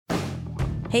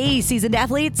Hey, seasoned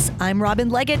athletes, I'm Robin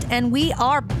Leggett, and we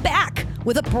are back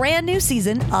with a brand new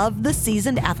season of the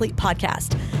Seasoned Athlete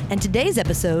Podcast. And today's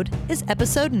episode is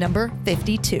episode number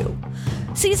 52.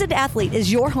 Seasoned Athlete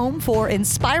is your home for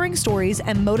inspiring stories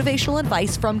and motivational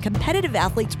advice from competitive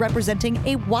athletes representing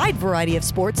a wide variety of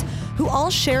sports who all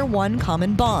share one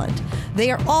common bond.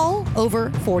 They are all over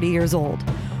 40 years old.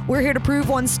 We're here to prove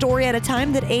one story at a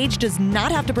time that age does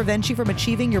not have to prevent you from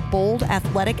achieving your bold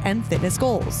athletic and fitness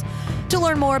goals. To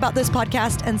learn more about this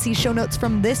podcast and see show notes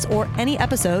from this or any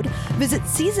episode, visit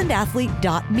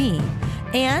seasonedathlete.me.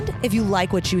 And if you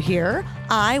like what you hear,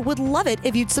 I would love it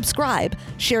if you'd subscribe,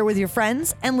 share with your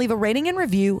friends, and leave a rating and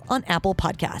review on Apple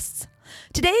Podcasts.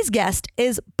 Today's guest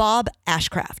is Bob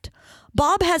Ashcraft.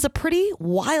 Bob has a pretty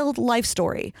wild life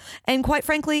story, and quite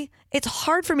frankly, it's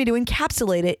hard for me to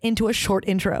encapsulate it into a short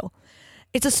intro.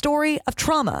 It's a story of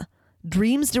trauma,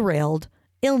 dreams derailed,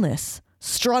 illness,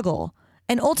 struggle,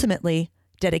 and ultimately,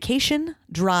 dedication,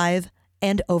 drive,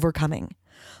 and overcoming.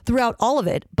 Throughout all of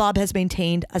it, Bob has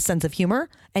maintained a sense of humor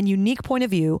and unique point of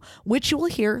view, which you will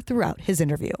hear throughout his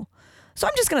interview. So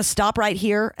I'm just going to stop right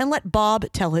here and let Bob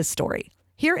tell his story.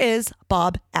 Here is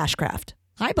Bob Ashcraft.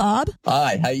 Hi, Bob.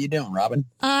 Hi, how you doing, Robin?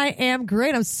 I am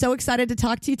great. I'm so excited to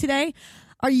talk to you today.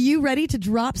 Are you ready to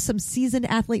drop some seasoned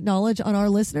athlete knowledge on our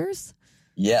listeners?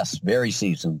 Yes, very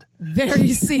seasoned. Very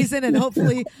seasoned and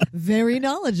hopefully very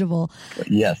knowledgeable.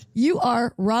 Yes. You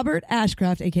are Robert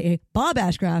Ashcraft, a.k.a. Bob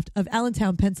Ashcraft of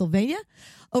Allentown, Pennsylvania.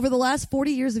 Over the last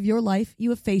 40 years of your life, you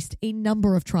have faced a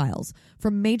number of trials,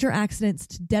 from major accidents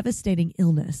to devastating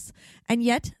illness. And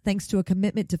yet, thanks to a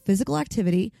commitment to physical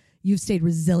activity, you've stayed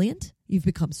resilient, you've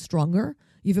become stronger,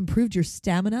 you've improved your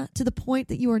stamina to the point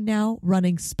that you are now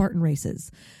running Spartan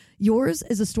races. Yours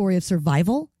is a story of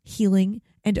survival, healing,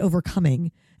 and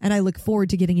overcoming, and I look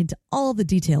forward to getting into all the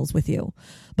details with you.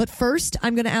 But first,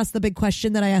 I'm going to ask the big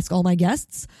question that I ask all my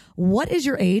guests. What is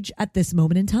your age at this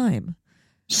moment in time?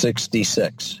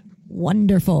 66.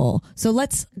 Wonderful. So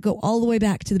let's go all the way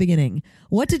back to the beginning.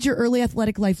 What did your early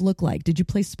athletic life look like? Did you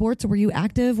play sports or were you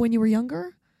active when you were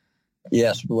younger?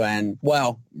 Yes,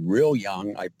 real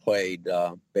young, I played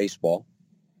baseball.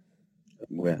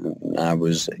 When I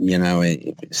was,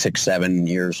 6, 7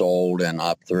 years old and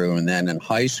up through. And then in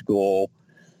high school,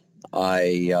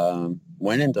 I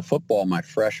went into football my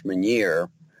freshman year.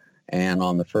 And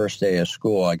on the first day of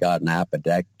school, I got an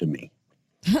appendectomy.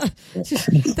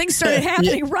 Things started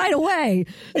happening right away.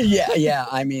 Yeah.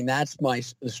 I mean, that's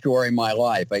the story of my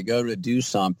life. I go to do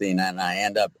something and I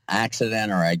end up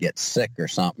accident or I get sick or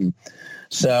something.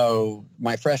 So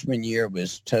my freshman year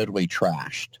was totally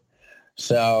trashed.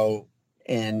 So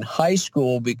in high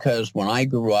school, because when I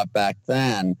grew up back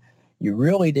then, you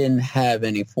really didn't have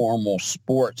any formal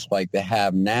sports like they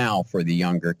have now for the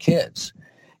younger kids.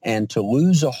 And to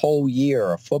lose a whole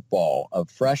year of football of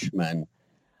freshmen,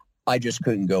 I just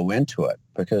couldn't go into it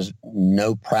because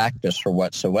no practice or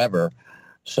whatsoever.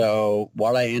 So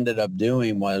what I ended up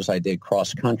doing was I did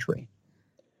cross country.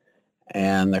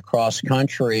 And the cross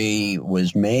country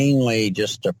was mainly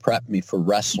just to prep me for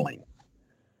wrestling.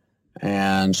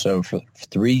 And so for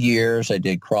 3 years, I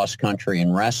did cross country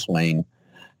and wrestling.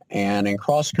 And in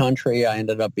cross country, I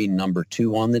ended up being number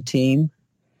 2 on the team.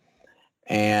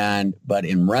 But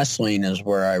in wrestling is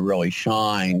where I really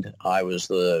shined. I was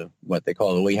what they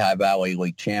call the Lehigh Valley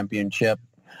League Championship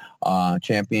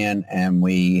champion, and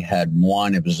we had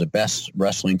won. It was the best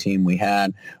wrestling team we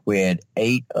had. We had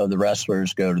 8 of the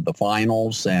wrestlers go to the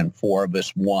finals, and 4 of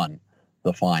us won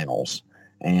the finals.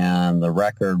 And the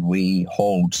record we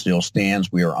hold still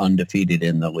stands. We are undefeated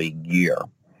in the league year.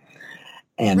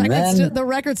 And the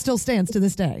record still stands to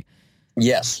this day.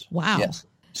 Yes. Wow. Yes.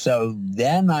 So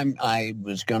then I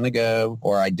was going to go,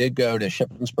 or I did go to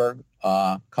Shippensburg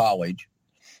College,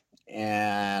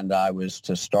 and I was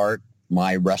to start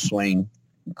my wrestling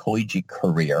collegiate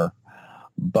career.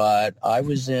 But I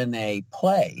was in a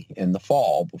play in the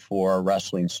fall before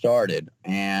wrestling started,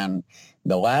 and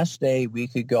the last day we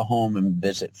could go home and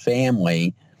visit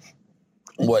family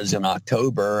was in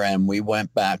October, and we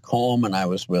went back home, and I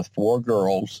was with 4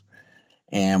 girls,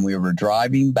 and we were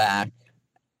driving back,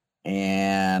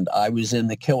 and I was in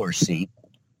the killer seat,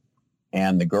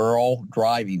 and the girl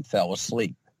driving fell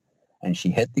asleep, and she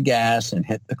hit the gas and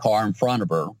hit the car in front of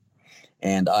her,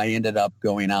 and I ended up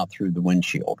going out through the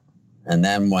windshield. And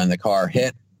then when the car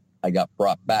hit, I got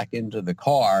brought back into the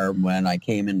car. When I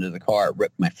came into the car, it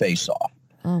ripped my face off.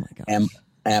 Oh, my gosh.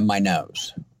 And my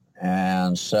nose.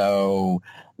 And so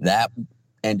that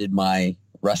ended my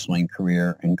wrestling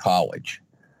career in college.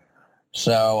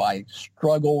 So I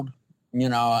struggled.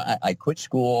 I quit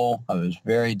school. I was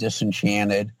very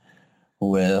disenchanted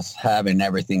with having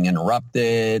everything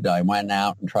interrupted. I went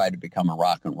out and tried to become a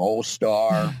rock and roll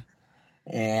star.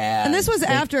 And this was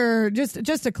after,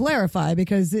 just to clarify,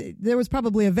 because there was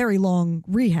probably a very long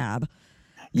rehab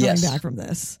coming back from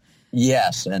this.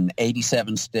 Yes, and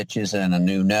 87 stitches and a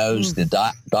new nose. Oof.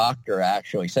 The doctor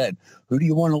actually said, "Who do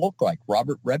you want to look like?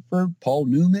 Robert Redford? Paul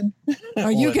Newman?"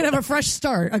 You can have a fresh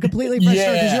start, a completely fresh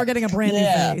start, because you're getting a brand new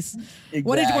face.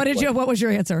 Exactly. What was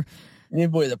your answer?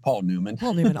 With Paul Newman.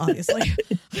 Paul Newman, obviously.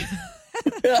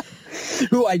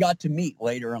 Who I got to meet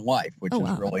later in life, which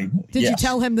is really... Did you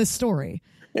tell him this story?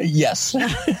 Yes.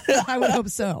 I would hope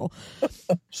so.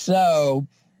 So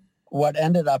what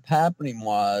ended up happening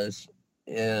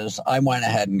is I went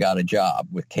ahead and got a job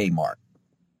with Kmart.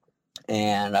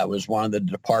 And I was one of the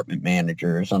department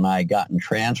managers, and I gotten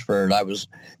transferred. I was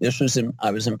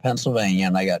in Pennsylvania,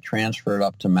 and I got transferred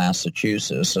up to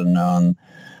Massachusetts. And on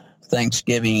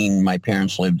Thanksgiving, my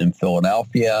parents lived in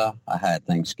Philadelphia. I had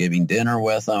Thanksgiving dinner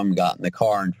with them, got in the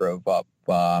car and drove up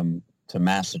to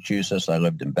Massachusetts. I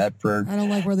lived in Bedford. I don't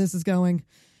like where this is going.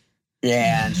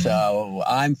 And so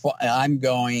I'm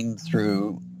going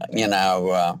through,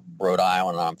 Rhode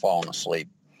Island, and I'm falling asleep.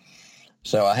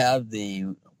 So I have the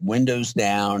windows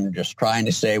down, just trying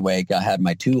to stay awake. I had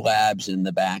my 2 labs in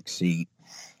the back seat.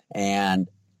 And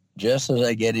just as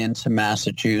I get into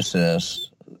Massachusetts,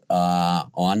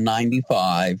 on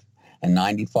 95, and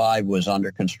 95 was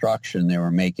under construction. They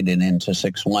were making it into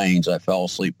 6 lanes. I fell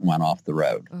asleep and went off the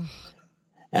road. Ugh.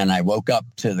 And I woke up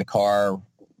to the car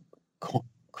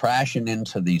crashing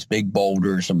into these big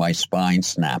boulders and my spine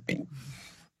snapping.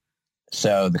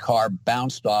 So the car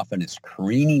bounced off and it's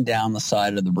careening down the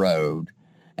side of the road.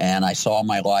 And I saw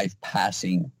my life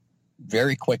passing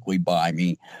very quickly by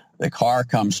me. The car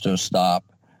comes to a stop.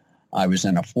 I was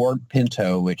in a Ford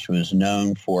Pinto, which was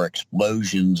known for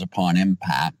explosions upon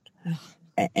impact.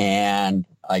 And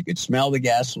I could smell the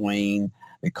gasoline.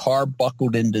 The car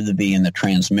buckled into the V, and the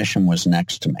transmission was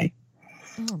next to me.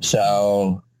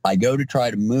 So I go to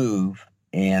try to move,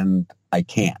 and I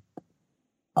can't.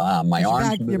 My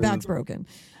arms move. Your back's broken.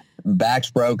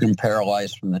 Back's broken,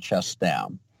 paralyzed from the chest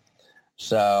down.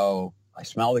 So I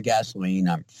smell the gasoline.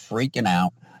 I'm freaking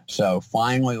out. So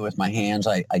finally, with my hands,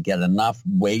 I get enough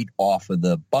weight off of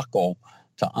the buckle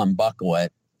to unbuckle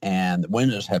it, and the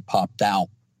windows had popped out.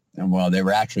 And, well, they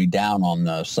were actually down on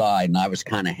the side, and I was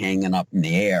kind of hanging up in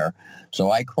the air. So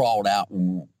I crawled out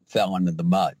and fell into the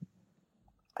mud.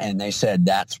 And they said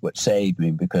that's what saved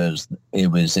me, because it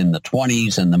was in the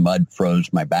 20s, and the mud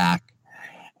froze my back.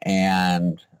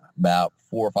 And about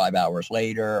 4 or 5 hours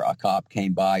later, a cop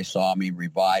came by, saw me,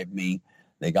 revived me.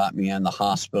 They got me in the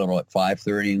hospital at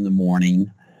 5:30 in the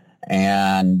morning,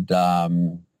 and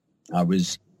I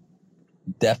was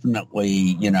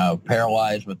definitely,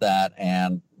 paralyzed with that.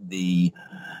 And the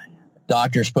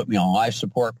doctors put me on life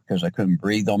support because I couldn't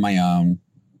breathe on my own,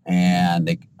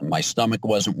 and my stomach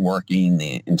wasn't working,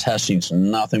 the intestines,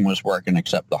 nothing was working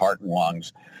except the heart and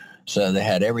lungs. So they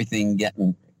had everything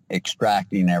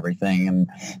extracting everything. And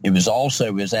it was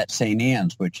at St.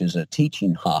 Anne's, which is a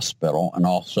teaching hospital and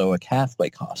also a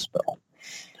Catholic hospital.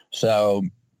 So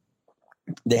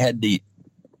they had the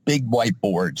big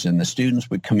whiteboards, and the students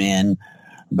would come in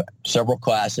several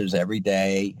classes every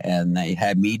day, and they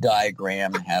had me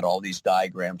diagram, had all these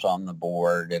diagrams on the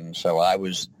board. And so I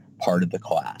was part of the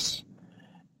class.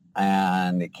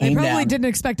 And it came down. They probably didn't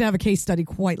expect to have a case study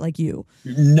quite like you.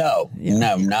 No,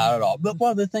 not at all. But,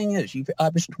 the thing is, I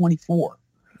was 24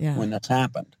 when this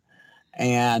happened.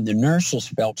 And the nurses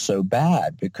felt so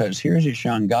bad, because here's this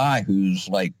young guy who's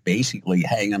like basically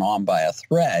hanging on by a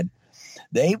thread.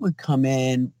 They would come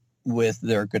in with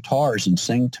their guitars and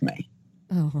sing to me.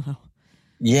 Oh, wow.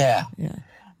 Yeah.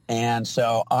 And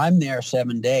so I'm there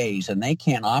 7 days, and they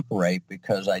can't operate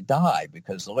because I die,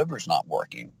 because the liver's not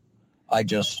working. I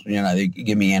just, they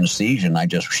give me anesthesia, and I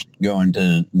just go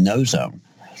into no zone.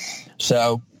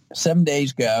 So 7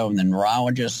 days go, and the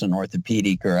neurologist and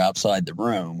orthopedic are outside the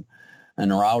room. The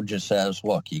neurologist says,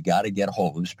 look, you got to get a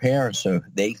hold of his parents so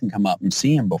they can come up and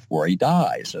see him before he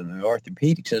dies. And the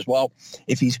orthopedic says, well,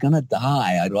 if he's going to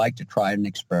die, I'd like to try an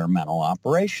experimental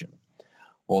operation.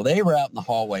 Well, they were out in the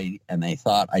hallway, and they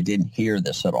thought I didn't hear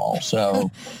this at all.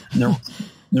 So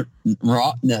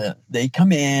they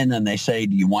come in, and they say,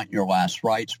 do you want your last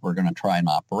rites? We're going to try an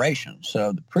operation.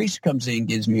 So the priest comes in,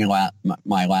 gives me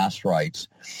my last rites.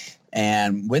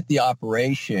 And with the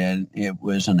operation, it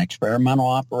was an experimental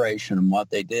operation. And what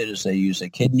they did is they used a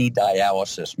kidney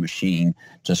dialysis machine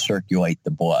to circulate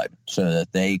the blood so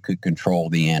that they could control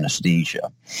the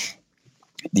anesthesia.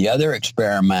 The other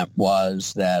experiment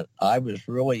was that I was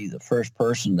really the first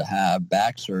person to have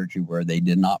back surgery where they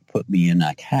did not put me in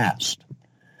a cast.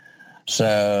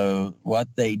 So what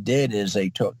they did is they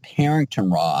took Harrington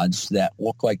rods that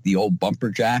looked like the old bumper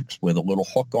jacks with a little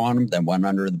hook on them that went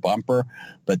under the bumper,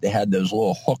 but they had those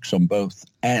little hooks on both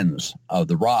ends of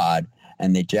the rod,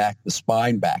 and they jacked the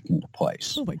spine back into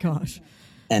place. Oh, my gosh.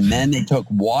 And then they took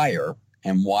wire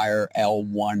and wire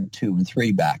L1, 2, and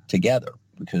 3 back together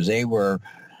because they were,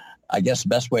 I guess the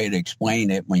best way to explain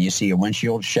it, when you see a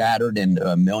windshield shattered into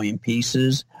a million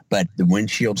pieces, but the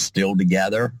windshield's still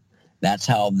together, that's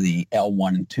how the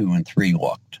L1 and 2 and 3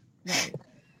 looked.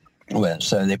 Right.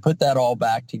 So they put that all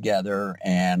back together,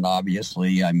 and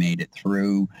obviously I made it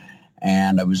through,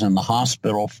 and I was in the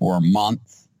hospital for a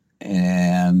month,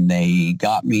 and they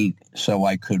got me so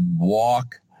I could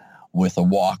walk with a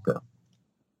walker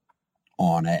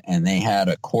on it, and they had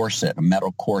a corset, a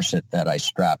metal corset that I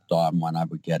strapped on when I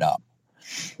would get up.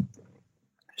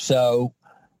 So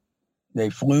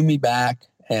they flew me back,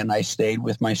 and I stayed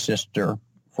with my sister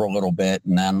for a little bit,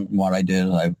 and then what I did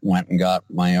is I went and got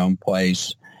my own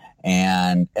place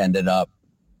and ended up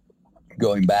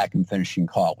going back and finishing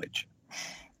college.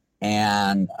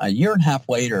 And a year and a half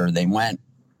later, they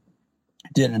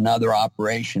did another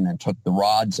operation and took the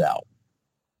rods out.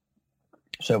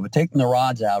 So with taking the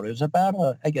rods out, it was about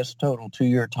total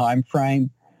 2-year time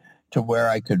frame to where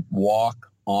I could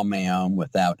walk on my own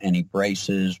without any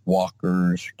braces,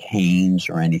 walkers, canes,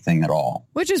 or anything at all.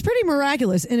 Which is pretty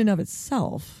miraculous in and of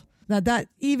itself, that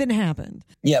even happened.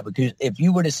 Yeah, because if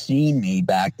you would have seen me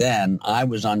back then, I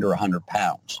was under 100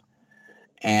 pounds.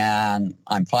 And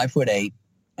I'm 5'8",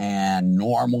 and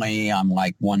normally I'm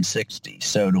like 160.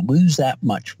 So to lose that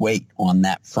much weight on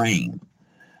that frame,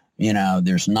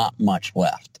 there's not much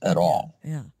left at all.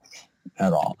 Yeah.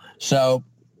 At all. So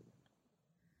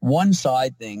one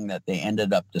side thing that they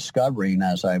ended up discovering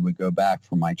as I would go back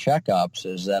for my checkups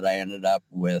is that I ended up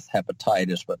with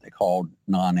hepatitis, what they called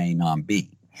non-A, non-B.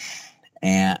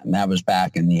 And that was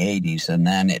back in the 80s. And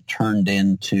then it turned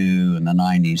into, in the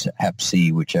 90s, Hep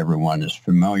C, which everyone is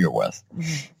familiar with.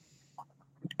 Mm-hmm.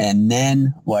 And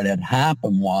then what had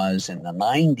happened was in the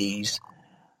 90s,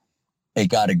 it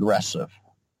got aggressive.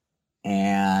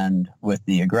 And with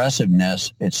the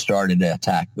aggressiveness, it started to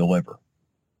attack the liver.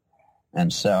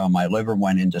 And so my liver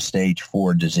went into stage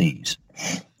 4 disease.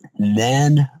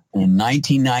 Then in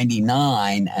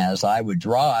 1999, as I would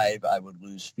drive, I would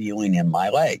lose feeling in my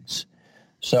legs.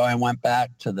 So I went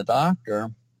back to the doctor,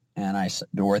 and I said,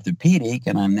 the orthopedic,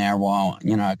 and I'm there, well,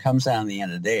 it comes down to the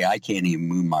end of the day, I can't even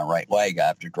move my right leg. I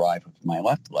have to drive with my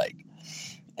left leg.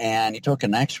 And he took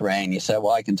an x-ray, and he said,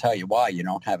 well, I can tell you why. You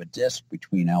don't have a disc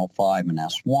between L5 and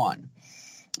S1.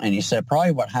 And he said,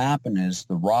 probably what happened is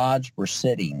the rods were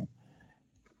sitting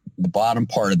the bottom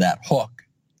part of that hook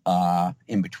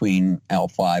in between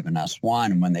L5 and S1.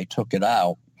 And when they took it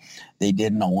out, they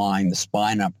didn't align the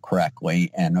spine up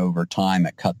correctly. And over time,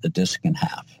 it cut the disc in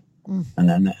half. And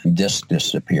then the disc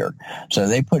disappeared. So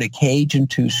they put a cage and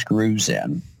 2 screws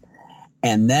in.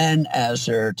 And then as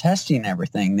they're testing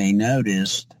everything, they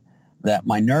noticed that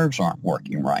my nerves aren't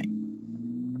working right.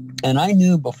 And I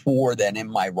knew before that in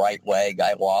my right leg,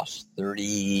 I lost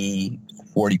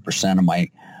 40% of my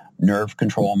nerve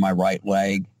control in my right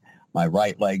leg. My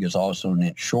right leg is also an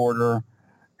inch shorter.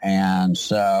 And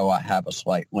so I have a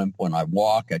slight limp when I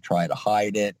walk. I try to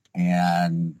hide it.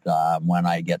 And when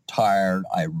I get tired,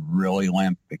 I really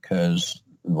limp because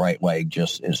the right leg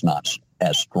just is not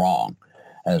as strong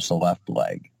as the left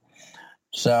leg.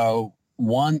 And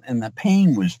the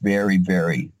pain was very,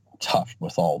 very tough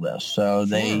with all this. So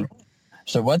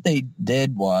what they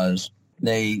did was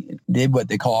they did what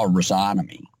they call a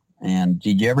rhizotomy. And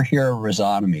did you ever hear of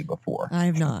rhizotomy before? I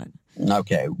have not.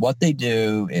 Okay. What they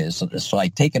do is it's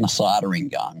like taking a soldering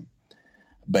gun,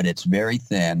 but it's very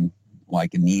thin,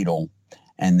 like a needle,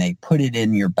 and they put it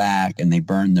in your back and they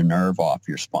burn the nerve off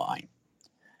your spine.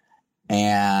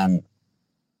 And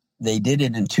they did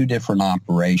it in 2 different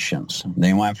operations.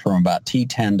 They went from about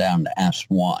T10 down to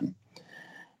S1.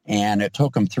 And it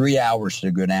took them 3 hours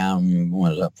to go down,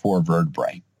 4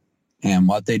 vertebrae. And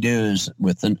what they do is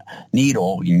with the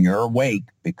needle, you're awake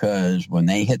because when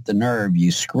they hit the nerve,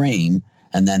 you scream,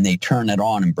 and then they turn it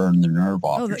on and burn the nerve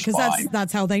off your spine. Because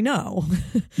that's how they know.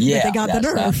 Yeah, that they got the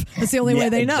nerve. That's the only way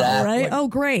they know, right? Oh,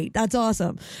 great. That's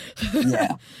awesome.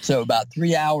 Yeah. So about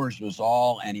 3 hours was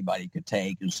all anybody could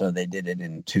take, and so they did it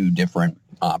in 2 different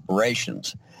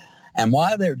operations. And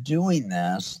while they're doing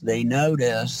this, they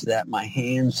notice that my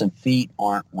hands and feet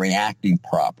aren't reacting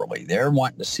properly. They're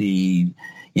wanting to see,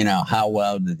 how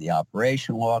well did the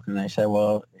operation look? And they say,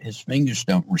 well, his fingers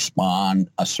don't respond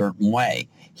a certain way.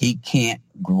 He can't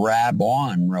grab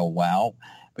on real well.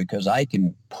 because I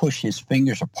can push his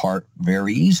fingers apart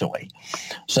very easily.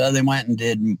 So they went and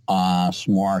did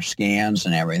some more scans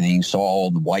and everything, saw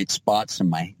all the white spots in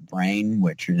my brain,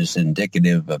 which is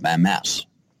indicative of MS.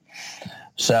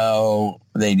 So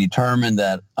they determined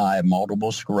that I have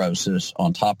multiple sclerosis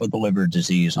on top of the liver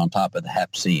disease, on top of the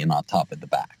hep C, and on top of the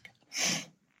back.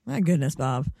 My goodness,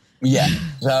 Bob. Yeah.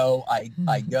 So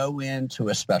I go into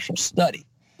a special study.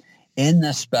 In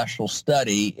this special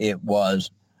study, it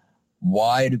was,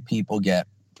 why do people get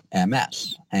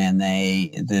MS? And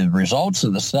the results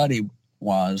of the study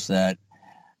was that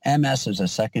MS is a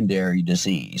secondary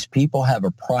disease. People have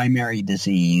a primary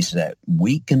disease that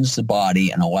weakens the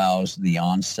body and allows the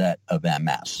onset of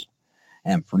MS.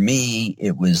 And for me,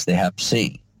 it was the hep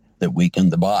C that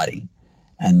weakened the body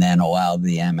and then allowed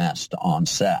the MS to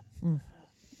onset.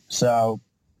 So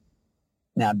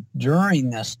now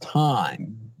during this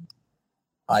time,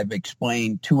 I've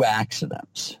explained 2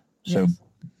 accidents. So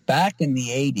back in the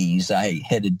 80s, I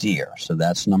hit a deer. So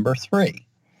that's number 3.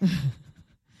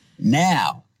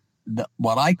 Now,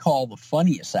 what I call the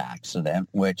funniest accident,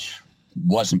 which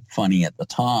wasn't funny at the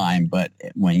time, but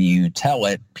when you tell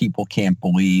it, people can't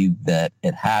believe that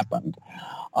it happened.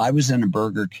 I was in a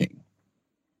Burger King,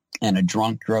 and a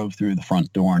drunk drove through the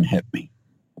front door and hit me.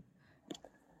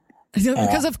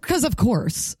 Because of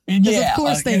course. Yeah, of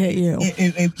course they hit you.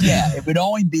 It would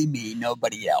only be me,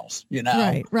 nobody else,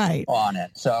 right. on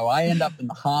it. So I end up in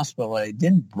the hospital. It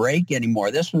didn't break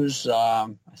anymore. This was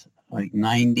like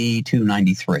 92,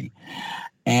 93.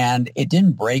 And it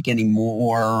didn't break any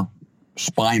more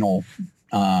spinal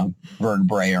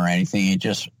vertebrae or anything. It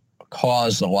just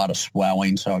caused a lot of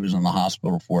swelling. So I was in the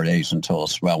hospital 4 days until the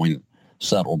swelling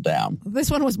settled down.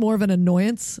 This one was more of an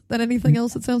annoyance than anything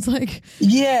else, it sounds like.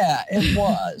 Yeah, it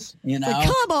was, Like,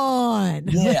 come on.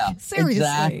 Yeah, seriously.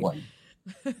 Exactly.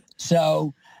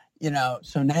 So,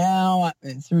 so now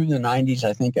through the 90s,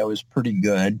 I think I was pretty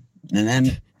good. And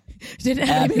then... Didn't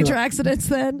have any major accidents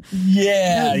then?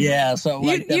 Yeah. So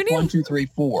like you need, 1, 2, 3,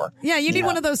 4. Yeah, you need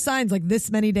one of those signs, like this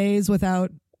many days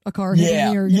without a car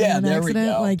hitting you or getting in an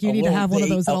accident. Like you need to have one of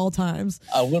those at all times.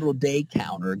 A little day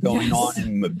counter going on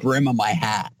in the brim of my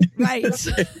hat. Right. It's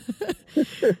good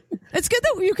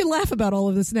that you can laugh about all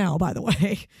of this now, by the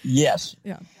way. Yes.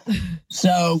 Yeah.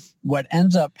 So what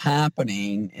ends up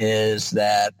happening is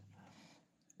that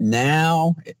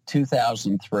now,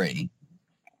 2003,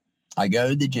 I go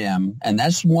to the gym, and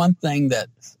that's one thing that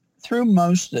through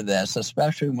most of this,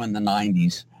 especially when the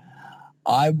 90s,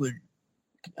 I would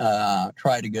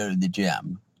try to go to the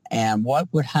gym. And what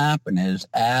would happen is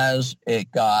as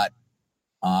it got,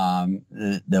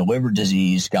 the liver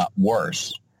disease got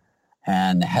worse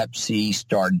and the hep C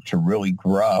started to really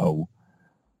grow,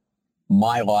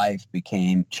 my life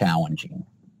became challenging.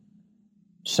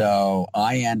 So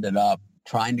I ended up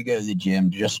trying to go to the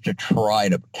gym just to try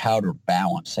to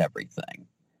counterbalance everything.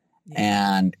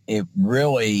 And it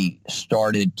really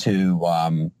started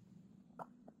to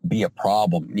be a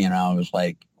problem. It was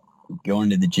like going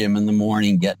to the gym in the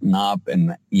morning, getting up,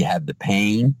 and you have the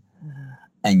pain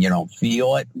and you don't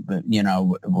feel it. But,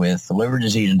 with liver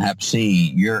disease and hep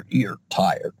C, you're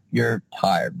tired. You're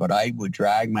tired. But I would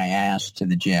drag my ass to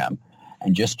the gym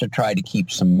and just to try to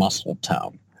keep some muscle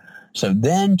tone. So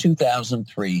then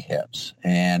 2003 hits,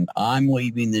 and I'm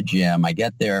leaving the gym. I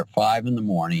get there at 5 in the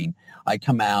morning. I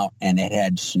come out, and it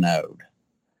had snowed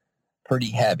pretty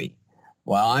heavy.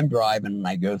 Well, I'm driving, and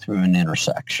I go through an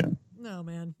intersection. No,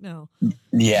 man, no.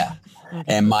 Yeah,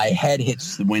 and my head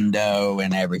hits the window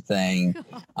and everything.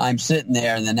 I'm sitting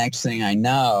there, and the next thing I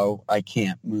know, I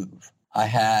can't move. I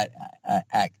had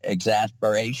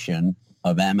exacerbation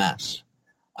of MS.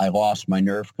 I lost my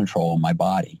nerve control in my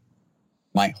body.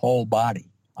 My whole body.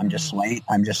 I'm just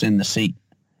in the seat.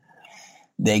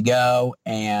 They go,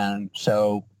 and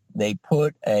so they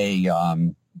put a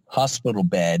hospital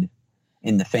bed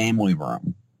in the family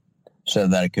room so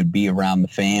that I could be around the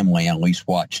family and at least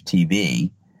watch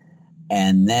TV.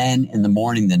 And then in the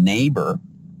morning, the neighbor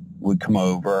would come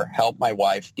over, help my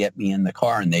wife get me in the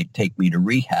car, and they'd take me to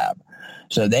rehab.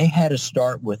 So they had to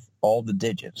start with all the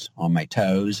digits on my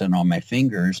toes and on my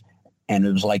fingers, and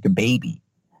it was like a baby.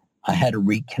 I had to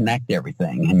reconnect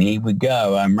everything. And he would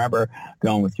go, I remember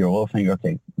going with your little finger,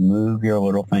 okay, move your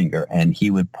little finger. And he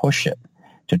would push it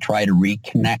to try to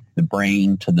reconnect the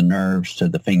brain to the nerves, to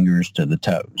the fingers, to the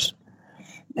toes.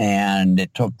 And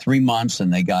it took 3 months,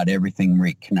 and they got everything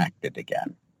reconnected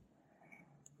again.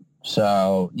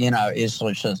 So, it's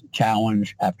just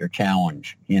challenge after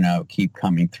challenge, keep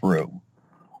coming through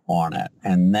on it.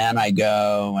 And then I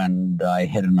go and I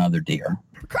hit another deer.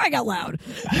 Crying out loud.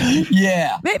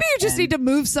 Yeah. Maybe you just need to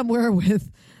move somewhere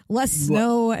with Less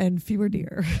snow and fewer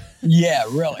deer. Yeah,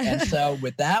 really. And so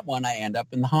with that one, I end up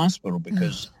in the hospital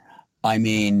because, I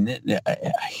mean,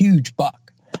 a huge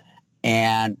buck.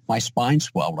 And my spine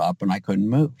swelled up and I couldn't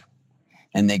move.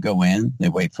 And they go in, they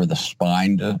wait for the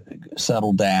spine to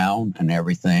settle down and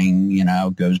everything,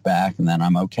 goes back. And then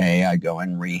I'm okay. I go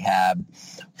in rehab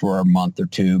for a month or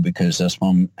two because this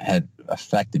one had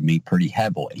affected me pretty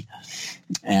heavily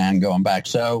and going back.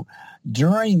 So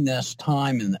during this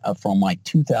time from like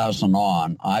 2000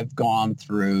 on, I've gone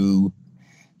through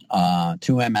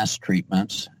 2 MS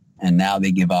treatments, and now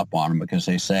they give up on them because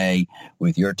they say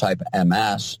with your type of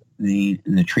MS,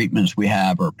 the treatments we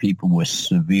have are people with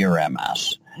severe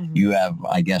MS. Mm-hmm. You have,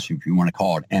 I guess, if you want to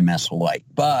call it MS-like,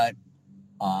 but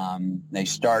they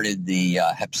started the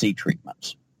Hep C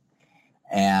treatments.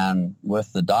 And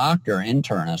with the doctor,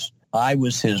 internist, I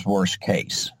was his worst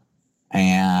case.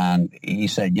 And he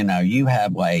said, you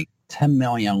have like 10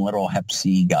 million little Hep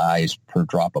C guys per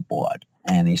drop of blood.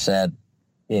 And he said,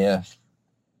 if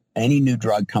any new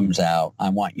drug comes out, I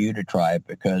want you to try it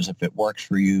because if it works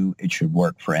for you, it should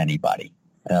work for anybody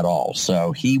at all.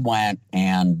 So he went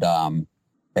and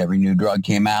every new drug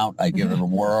came out. I give it a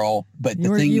whirl. But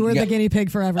you were the guinea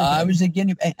pig for everything. I was the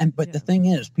guinea pig. But the thing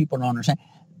is, people don't understand,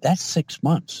 that's 6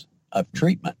 months of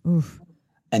treatment. Oof.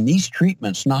 And these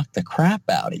treatments knock the crap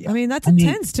out of you. I mean, that's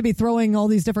intense to be throwing all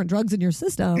these different drugs in your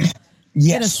system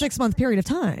in a 6-month period of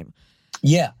time.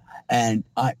 Yeah. And,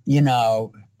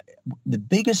 the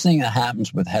biggest thing that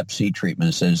happens with Hep C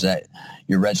treatments is that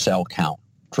your red cell count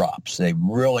drops. They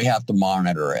really have to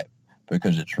monitor it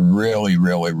because it's really,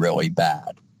 really, really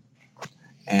bad.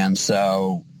 And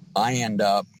so I end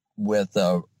up with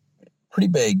a pretty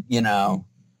big,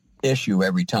 issue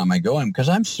every time I go in because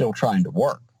I'm still trying to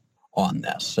work on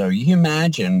this. So you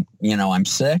imagine, I'm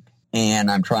sick and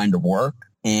I'm trying to work.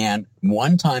 And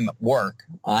one time at work,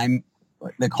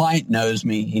 the client knows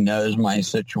me. He knows my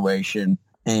situation.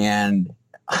 And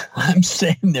I'm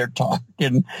sitting there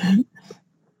talking,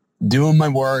 doing my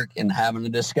work and having a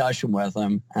discussion with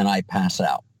him. And I pass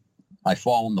out. I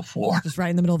fall on the floor. Just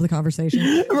right in the middle of the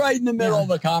conversation. Right in the middle of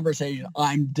the conversation.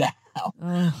 I'm down.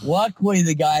 Luckily,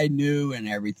 the guy knew and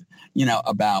everything,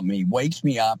 about me, wakes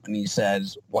me up and he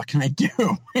says, what can I do?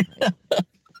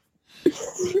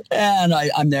 And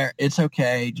I'm there. It's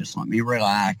okay. Just let me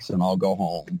relax and I'll go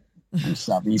home and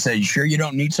stuff. And he said, you sure you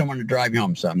don't need someone to drive you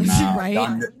home? So no,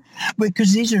 right?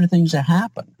 Because these are the things that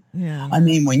happen. Yeah. I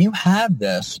mean, when you have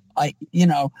this,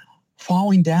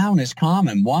 falling down is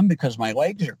common. One, because my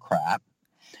legs are crap.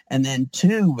 And then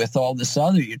 2, with all this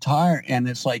other, you're tired and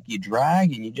it's like you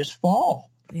drag and you just fall.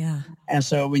 Yeah. And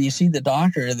so when you see the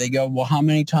doctor, they go, well, how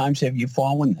many times have you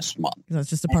fallen this month? That's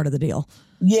just a part of the deal.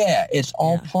 Yeah, it's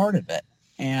all part of it.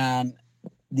 And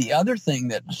the other thing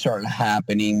that started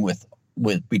happening with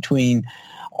between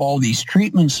all these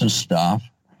treatments and stuff,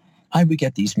 I would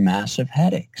get these massive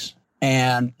headaches.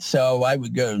 And so I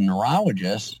would go to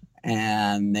neurologists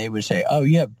and they would say, oh,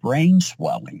 you have brain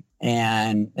swelling.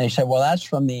 And they said, well, that's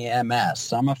from the MS.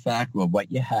 Some effect of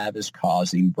what you have is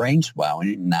causing brain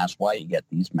swelling, and that's why you get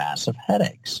these massive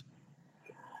headaches.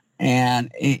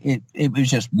 And it was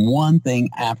just one thing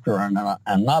after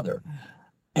another.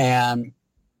 And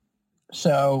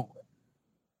so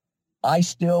I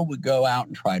still would go out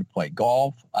and try to play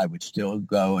golf. I would still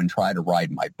go and try to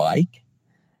ride my bike.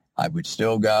 I would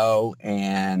still go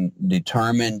and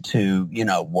determine to,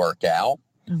 work out.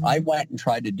 Mm-hmm. I went and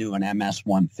tried to do an MS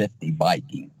 150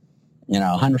 biking,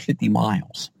 150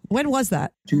 miles. When was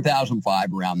that?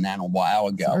 2005, around then, a while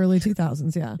ago. So early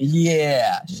 2000s, yeah.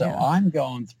 Yeah. So I'm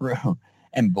going through,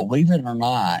 and believe it or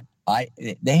not,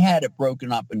 they had it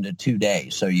broken up into 2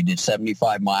 days. So you did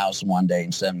 75 miles one day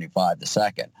and 75 the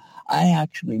second. I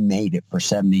actually made it for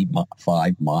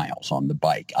 75 miles on the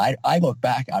bike. I look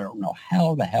back, I don't know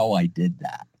how the hell I did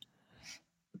that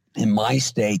in my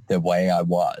state the way I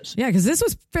was. Yeah, because this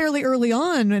was fairly early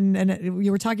on, and you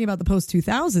were talking about the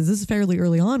post-2000s. This is fairly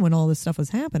early on when all this stuff was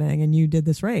happening, and you did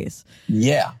this race.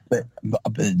 Yeah, but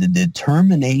the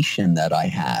determination that I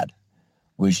had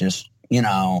was just,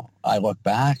 I look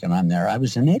back and I'm there. I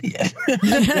was an idiot.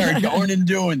 They're going and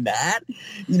doing that,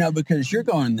 because you're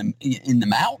going in the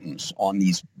mountains on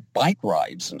these bike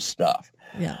rides and stuff.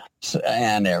 Yeah. So,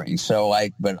 and everything. So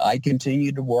I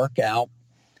continued to work out,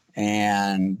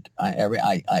 and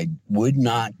I would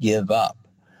not give up.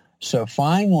 So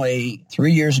finally,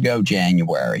 3 years ago,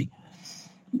 January,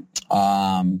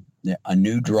 a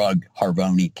new drug,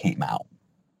 Harvoni, came out.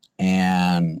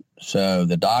 And so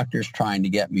the doctor's trying to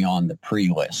get me on the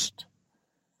pre-list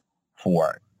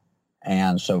for it.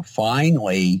 And so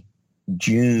finally,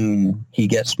 June, he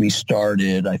gets me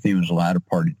started, I think it was the latter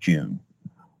part of June,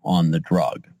 on the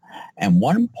drug. And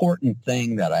one important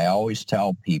thing that I always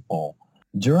tell people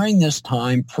during this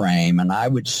time frame, and I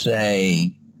would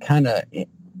say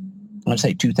let's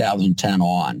say 2010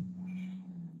 on,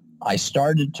 I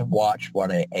started to watch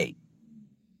what I ate.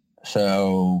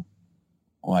 So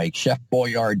like Chef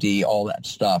Boyardee, all that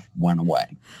stuff went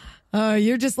away.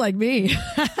 You're just like me.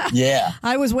 Yeah.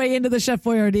 I was way into the Chef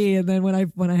Boyardee, and then when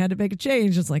I had to make a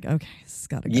change, it's like, okay, it's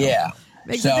got to go. Yeah.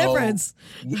 Makes a difference.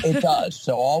 It does.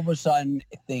 So all of a sudden,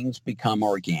 things become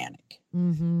organic.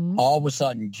 Mm-hmm. All of a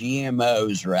sudden,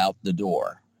 GMOs are out the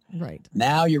door. Right.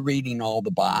 Now you're reading all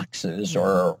the boxes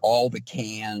or all the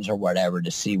cans or whatever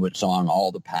to see what's on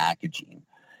all the packaging.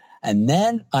 And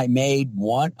then I made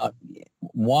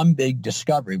one big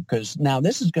discovery, because now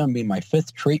this is going to be my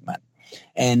 5th treatment.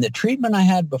 And the treatment I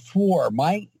had before,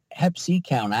 my Hep C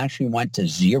count actually went to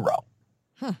 0.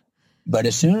 Huh. But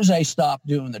as soon as I stopped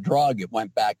doing the drug, it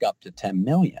went back up to 10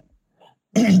 million.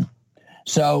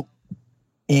 So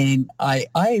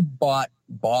I bought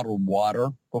bottled water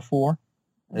before,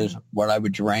 is what I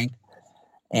would drink.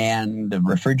 And the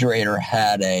refrigerator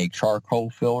had a charcoal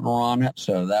filter on it,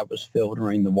 so that was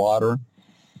filtering the water.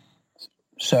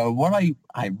 So what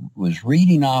I was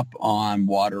reading up on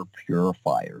water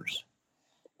purifiers,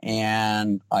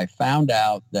 and I found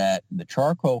out that the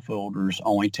charcoal filters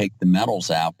only take the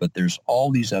metals out, but there's all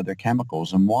these other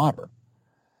chemicals in water.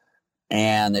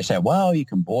 And they said, well, you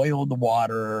can boil the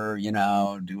water,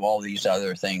 do all these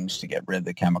other things to get rid of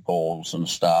the chemicals and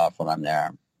stuff. And I'm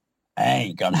there.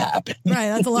 Ain't gonna happen. Right,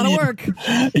 that's a lot of work.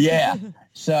 Yeah.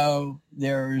 So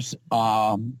there's,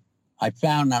 I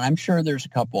found that, I'm sure there's a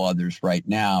couple others right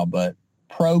now, but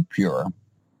ProPure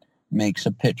makes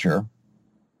a pitcher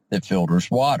that filters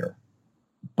water,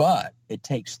 but it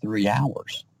takes 3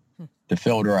 hours to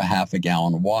filter a half a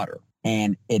gallon of water,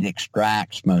 and it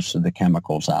extracts most of the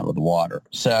chemicals out of the water.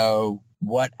 So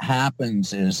what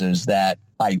happens is that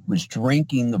I was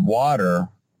drinking the water.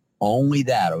 Only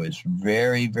that. I was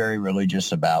very, very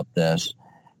religious about this.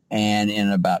 And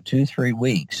in about 2-3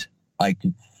 weeks, I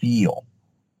could feel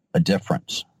a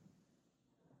difference,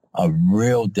 a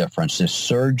real difference. This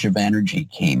surge of energy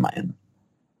came in.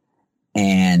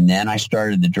 And then I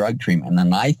started the drug treatment.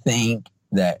 And I think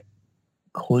that,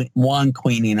 one,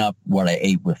 cleaning up what I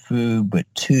ate with food, but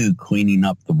 2, cleaning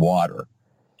up the water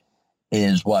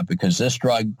is what, because this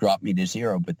drug dropped me to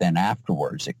 0, but then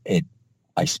afterwards,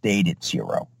 I stayed at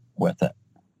 0. With it.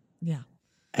 Yeah.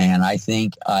 And I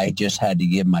think I just had to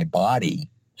give my body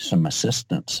some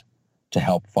assistance to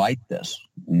help fight this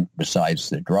besides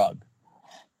the drug.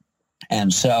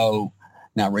 And so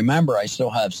now remember, I still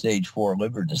have stage 4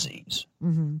 liver disease.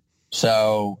 Mm-hmm.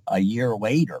 So a year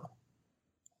later,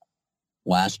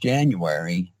 last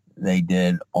January, they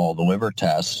did all the liver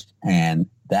tests and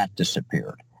that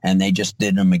disappeared. And they just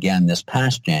did them again this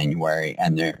past January,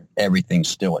 and everything's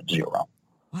still at 0.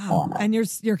 Wow. And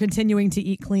you're continuing to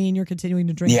eat clean. You're continuing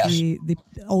to drink the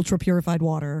ultra purified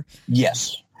water.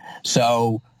 Yes.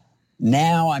 So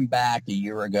now I'm back a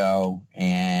year ago,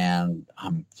 and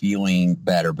I'm feeling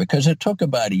better, because it took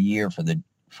about a year for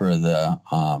the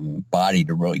body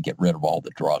to really get rid of all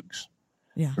the drugs.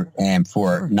 Yeah. And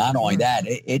not only that,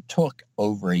 it took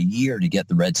over a year to get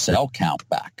the red cell count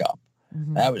back up.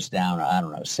 Mm-hmm. That was down, I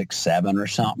don't know, 6, 7 or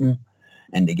something.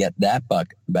 And to get that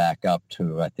back up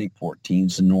to, I think 14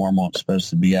 is the normal it's supposed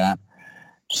to be at.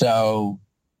 So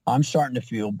I'm starting to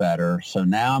feel better. So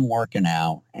now I'm working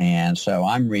out. And so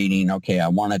I'm reading, okay, I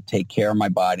want to take care of my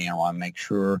body. And I want to make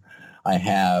sure I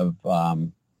have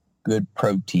good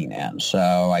protein in.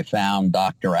 So I found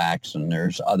Dr. Axe, and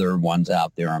there's other ones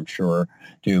out there, I'm sure,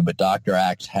 too. But Dr.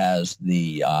 Axe has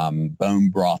the bone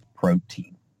broth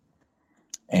protein.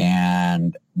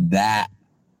 And that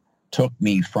took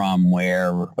me from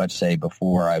where, let's say,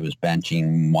 before I was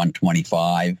benching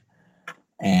 125,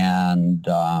 and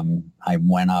I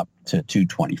went up to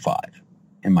 225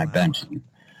 in my benching.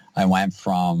 I went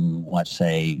from, let's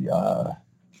say,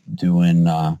 doing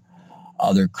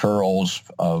other curls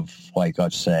of, like,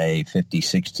 let's say, 50,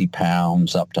 60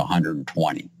 pounds up to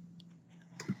 120.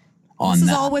 This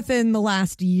is all within the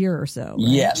last year or so, right?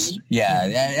 Yes. Yeah.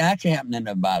 It actually happened in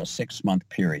about a 6-month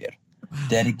period. Wow.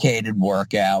 Dedicated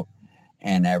workout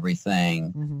and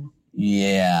everything. Mm-hmm.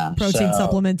 Yeah. Protein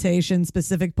supplementation,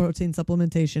 specific protein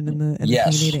supplementation in the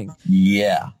clean eating.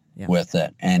 Yeah. With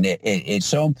it. And it's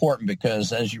so important,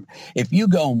 because if you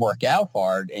go and work out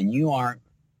hard and you aren't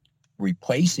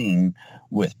replacing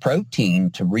with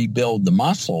protein to rebuild the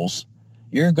muscles,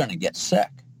 you're going to get sick.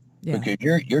 Yeah. Because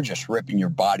you're just ripping your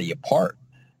body apart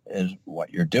is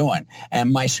what you're doing.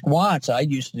 And my squats, I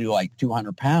used to do like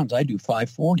 200 pounds. I do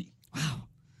 540. Wow.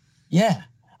 Yeah.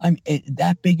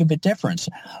 that big of a difference.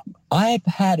 I've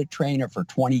had a trainer for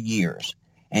 20 years,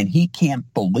 and he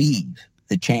can't believe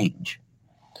the change.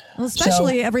 Well,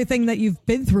 especially everything that you've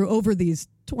been through over these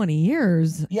 20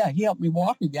 years. Yeah, he helped me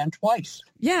walk again twice.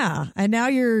 Yeah, and now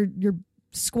you're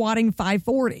squatting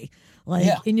 540,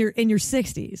 in your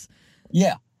 60s.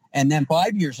 Yeah, and then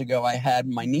 5 years ago, I had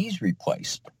my knees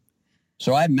replaced.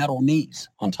 So I have metal knees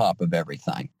on top of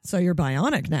everything. So you're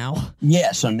bionic now.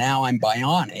 Yeah, so now I'm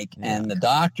bionic. And the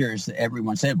doctors,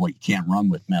 everyone said, well, you can't run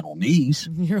with metal knees.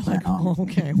 You're like, oh,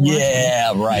 okay. Well,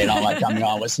 yeah, right. I'm like, I'm going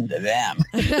to listen to them.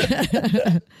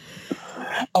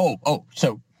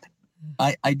 So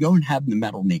I go and have the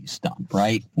metal knees done,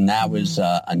 right? And that was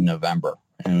in November.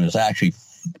 And it was actually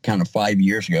kind of 5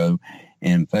 years ago.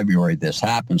 In February, this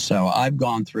happened. So I've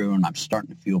gone through and I'm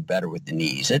starting to feel better with the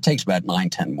knees. It takes about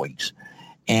 9-10 weeks.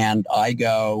 And I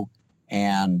go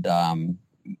and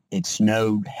it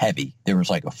snowed heavy. There was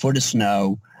like a foot of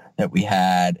snow that we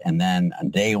had. And then a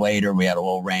day later, we had a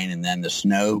little rain and then the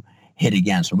snow hit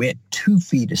again. So we had 2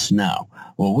 feet of snow.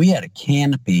 Well, we had a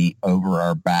canopy over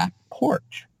our back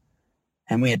porch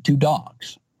and we had 2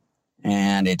 dogs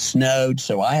and it snowed.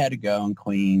 So I had to go and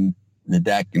clean the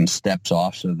deck and steps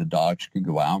off so the dogs could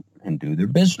go out and do their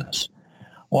business.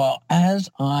 Well, as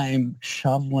I'm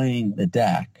shoveling the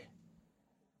deck,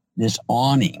 this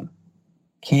awning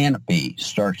canopy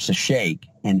starts to shake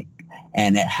and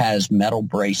it has metal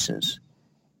braces.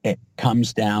 It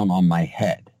comes down on my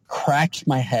head, cracks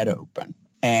my head open,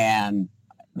 and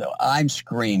I'm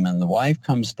screaming. The wife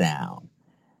comes down.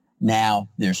 Now,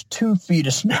 there's 2 feet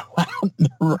of snow out in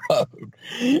the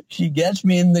road. She gets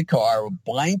me in the car, a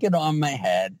blanket on my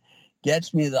head,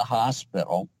 gets me to the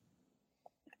hospital,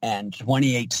 and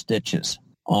 28 stitches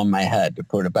on my head to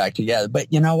put it back together.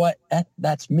 But you know what?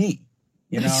 That's me.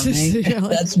 You know what I mean?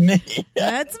 That's me.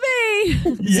 That's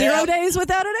me. Yeah. 0 days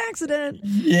without an accident.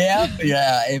 Yeah.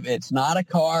 If it's not a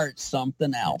car, it's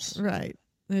something else. Right.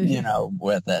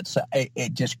 With it. So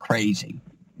it just crazy.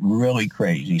 Really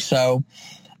crazy. So,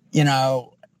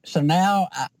 so now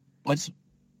let's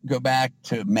go back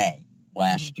to May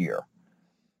last year.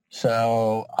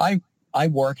 So I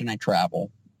work and I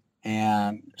travel.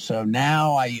 And so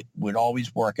now I would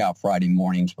always work out Friday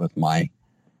mornings with my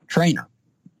trainer.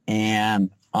 And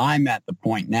I'm at the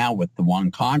point now with the one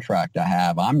contract I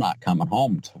have, I'm not coming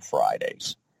home till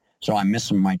Fridays. So I'm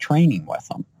missing my training with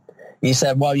him. He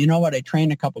said, well, you know what? I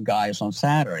trained a couple guys on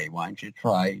Saturday. Why don't you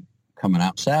try coming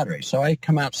out Saturday? So I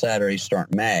come out Saturday,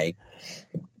 start May.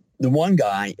 The one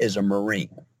guy is a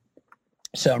Marine.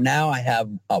 So now I have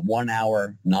a 1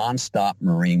 hour nonstop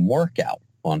Marine workout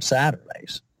on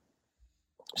Saturdays.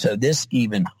 So this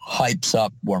even hypes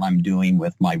up what I'm doing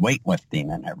with my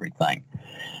weightlifting and everything.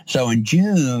 So in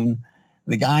June,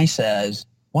 the guy says,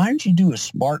 why don't you do a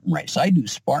Spartan race? I do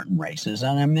Spartan races,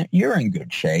 and I'm there, you're in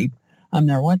good shape. I'm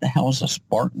there, what the hell is a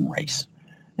Spartan race?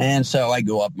 And so I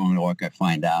go up and look, I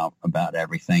find out about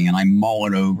everything, and I mull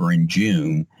it over in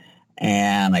June,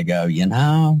 and I go,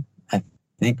 I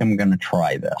think I'm going to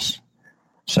try this.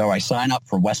 So I sign up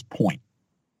for West Point.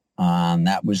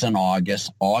 That was in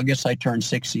August. August, I turned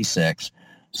 66.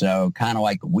 So kind of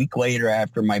like a week later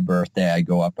after my birthday, I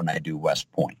go up and I do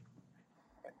West Point.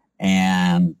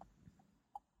 And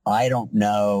I don't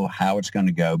know how it's going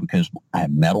to go because I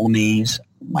have metal knees,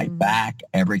 my back,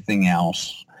 everything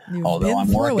else. Although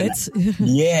I'm working it.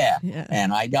 Yeah.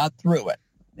 And I got through it.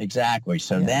 Exactly.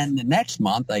 So then the next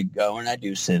month I go and I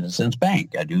do Citizens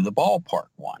Bank. I do the ballpark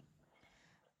one.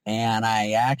 And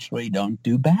I actually don't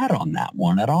do bad on that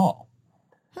one at all.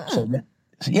 Huh.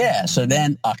 So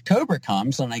then October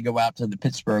comes and I go out to the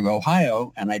Pittsburgh,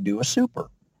 Ohio, and I do a super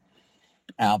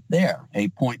out there,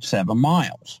 8.7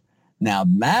 miles. Now,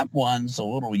 that one's a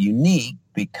little unique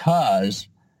because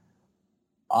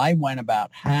I went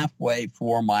about halfway,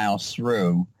 4 miles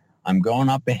through. I'm going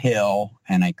up a hill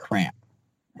and I cramp.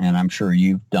 And I'm sure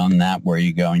you've done that where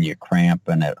you go and you cramp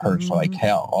and it hurts like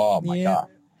hell. Oh, my God.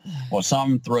 Well,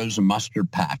 someone throws a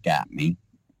mustard pack at me,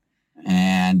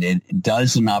 and it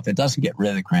does enough. It doesn't get rid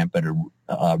of the cramp, but it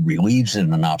relieves it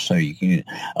enough so you can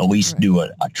at least do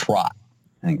a trot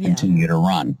and continue to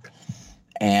run.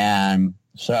 And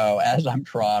so as I'm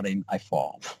trotting, I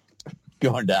fall,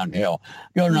 going downhill.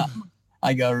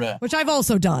 I go to... Which I've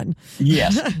also done.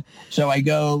 Yes. So I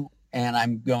go... and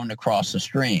I'm going to cross the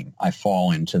stream. I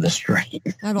fall into the stream.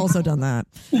 I've also done that.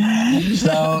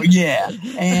 So, yeah.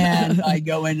 And I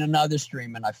go in another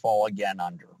stream and I fall again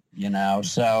under,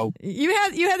 so. You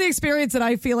had the experience that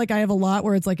I feel like I have a lot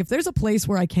where it's like, if there's a place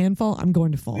where I can fall, I'm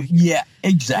going to fall here. Yeah,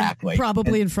 exactly. And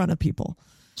probably in front of people.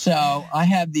 So I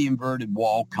have the inverted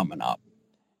wall coming up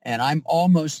and I'm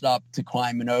almost up to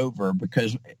climbing over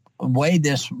because way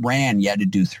this ran, you had to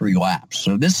do 3 laps.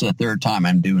 So this is the third time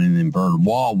I'm doing an inverted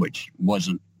wall, which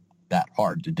wasn't that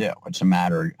hard to do.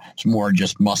 It's more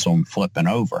just muscle and flipping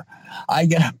over. I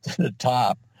get up to the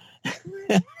top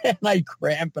and I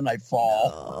cramp and I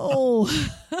fall. Oh.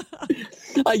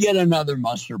 I get another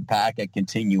mustard pack. I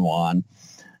continue on.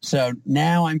 So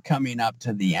now I'm coming up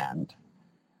to the end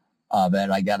of it.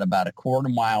 I got about a quarter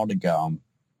mile to go,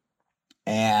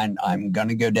 and I'm going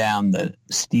to go down the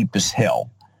steepest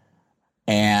hill.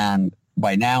 And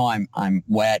by now I'm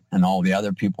wet and all the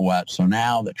other people wet. So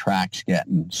now the track's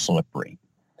getting slippery.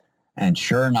 And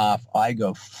sure enough, I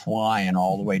go flying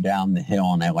all the way down the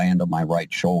hill and I land on my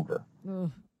right shoulder.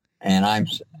 Ugh. And I'm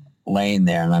laying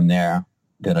there and I'm there.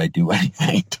 Did I do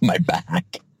anything to my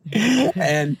back?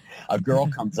 And a girl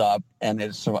comes up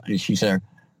and she said,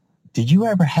 "Did you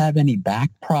ever have any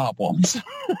back problems?"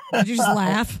 Did you just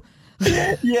laugh?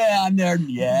 Yeah, I'm there.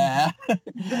 Yeah.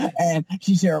 And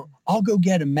she said, "I'll go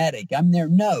get a medic." I'm there.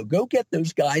 "No, go get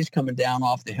those guys coming down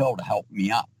off the hill to help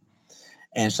me up."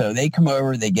 And so they come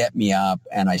over, they get me up,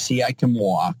 and I see I can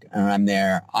walk, and I'm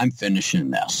there. I'm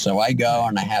finishing this. So I go,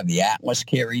 and I have the Atlas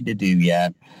carry to do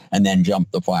yet, and then jump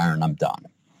the fire, and I'm done.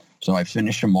 So I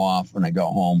finish them off, and I go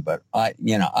home. But I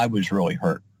was really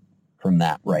hurt from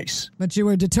that race. But you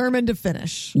were determined to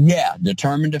finish. Yeah,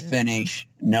 determined to finish.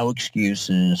 No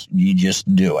excuses. You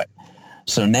just do it.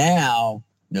 So now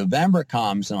November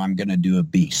comes, and I'm going to do a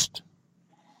beast.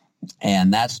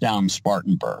 And that's down in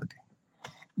Spartanburg.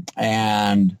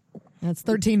 And that's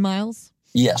 13 miles?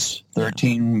 Yes,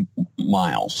 13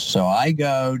 miles. So I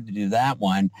go to do that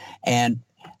one and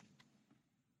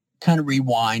kind of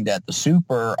rewind at the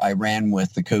Super. I ran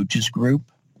with the coaches group,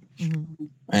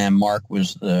 and Mark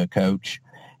was the coach.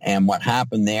 And what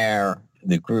happened there,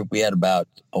 the group, we had about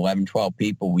 11, 12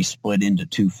 people. We split into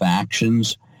 2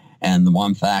 factions, and the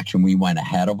one faction, we went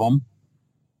ahead of them.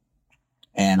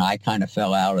 And I kind of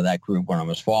fell out of that group when I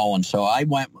was falling. So I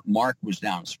went, Mark was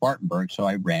down in Spartanburg, so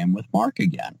I ran with Mark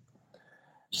again.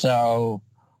 So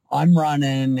I'm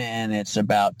running, and it's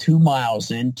about 2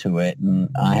 miles into it, and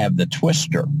I have the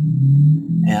twister.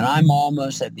 And I'm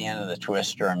almost at the end of the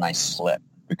twister, and I slip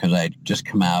because I just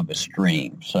come out of a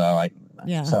stream. And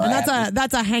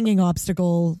that's a hanging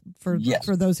obstacle for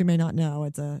those who may not know.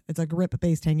 It's a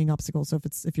grip-based hanging obstacle. So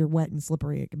if you're wet and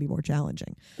slippery, it can be more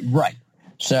challenging. Right.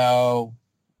 So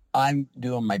I'm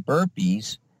doing my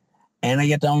burpees, and I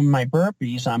get done with my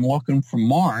burpees. I'm looking for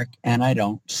Mark, and I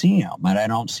don't see him, and I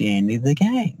don't see any of the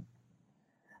gang.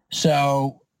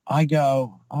 So I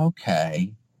go,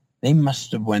 okay, they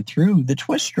must have went through the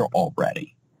twister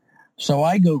already. So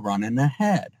I go running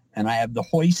ahead, and I have the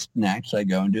hoist next. I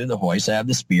go and do the hoist. I have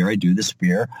the spear. I do the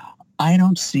spear. I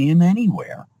don't see him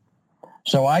anywhere.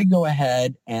 So I go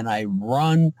ahead, and I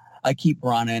run. I keep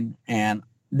running, and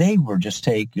they were just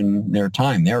taking their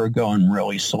time. They were going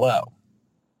really slow.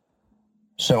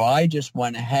 So I just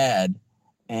went ahead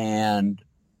and,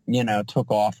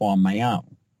 took off on my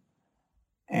own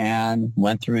and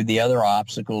went through the other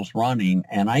obstacles running.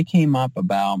 And I came up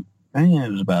about, I think it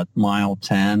was about mile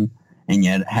 10, and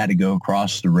yet had to go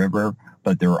across the river,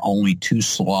 but there were only 2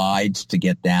 slides to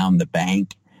get down the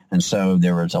bank. And so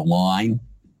there was a line,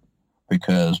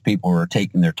 because people were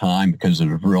taking their time because it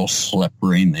was real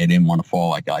slippery and they didn't want to fall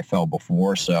like I fell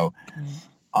before. So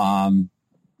I'm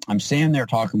standing there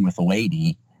talking with a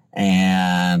lady,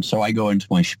 and so I go into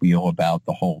my spiel about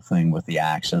the whole thing with the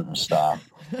accident and stuff.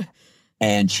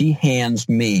 And she hands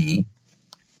me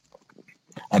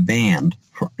a band,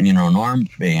 an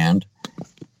armband,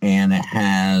 and it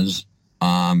has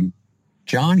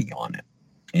Johnny on it.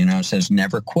 It says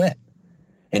 "Never Quit."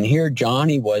 And here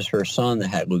Johnny was her son that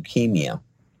had leukemia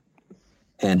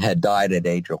and had died at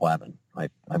age 11. I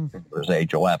think it was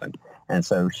age 11. And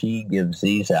so she gives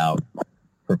these out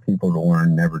for people to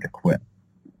learn never to quit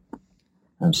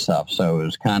and stuff. So it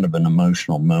was kind of an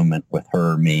emotional moment with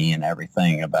her, me, and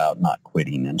everything about not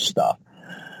quitting and stuff.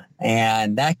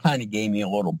 And that kind of gave me a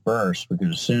little burst,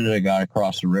 because as soon as I got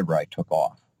across the river, I took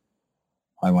off.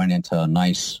 I went into a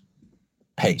nice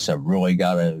pace. I really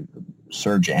got a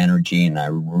surge of energy, and I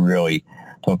really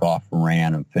took off and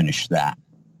ran and finished that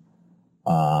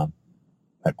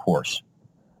course.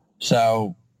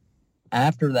 So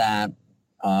after that,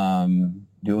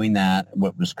 doing that,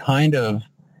 what was kind of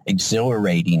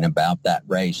exhilarating about that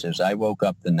race is I woke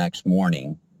up the next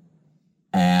morning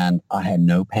and I had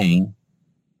no pain.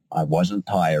 I wasn't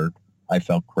tired. I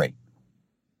felt great.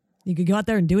 You could go out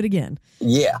there and do it again.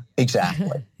 Yeah,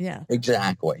 exactly. Yeah.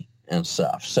 Exactly. And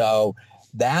stuff. So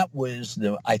that was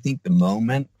I think the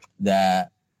moment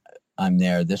that I'm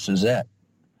there. This is it.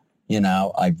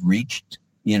 I've reached,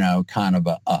 kind of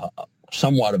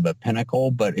somewhat of a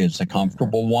pinnacle, but it's a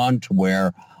comfortable one to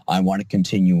where I want to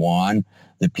continue on.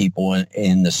 The people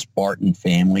in the Spartan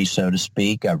family, so to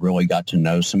speak, I really got to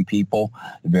know some people,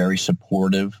 very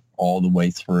supportive all the way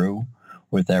through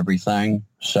with everything.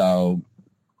 So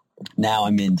now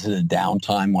I'm into the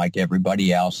downtime like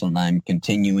everybody else, and I'm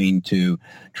continuing to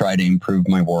try to improve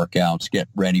my workouts, get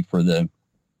ready for the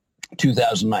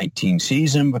 2019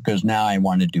 season, because now I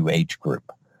want to do age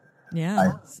group.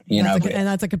 Yeah. And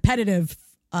that's a competitive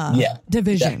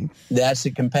division. That's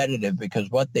a competitive, because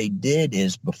what they did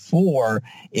is before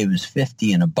it was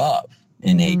 50 and above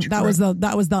in age group.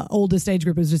 That was the oldest age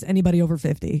group. It was just anybody over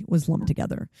 50 was lumped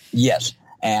together. Yes.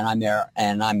 And I'm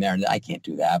there. I can't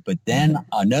do that. But then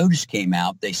a notice came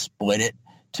out. They split it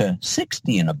to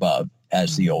 60 and above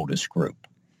as the oldest group.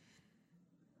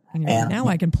 And now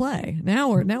I can play. Now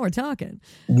we're talking.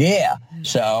 Yeah.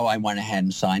 So I went ahead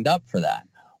and signed up for that.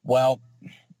 Well,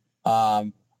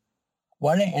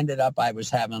 what I ended up, I was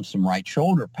having some right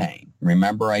shoulder pain.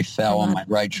 Remember, I fell on my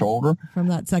right shoulder? From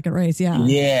that second race, yeah.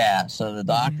 Yeah. So the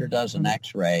doctor does an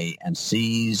x-ray and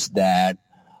sees that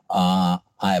I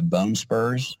have bone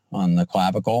spurs on the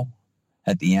clavicle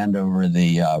at the end over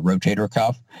the rotator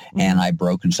cuff, and I've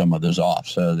broken some of those off.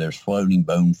 So there's floating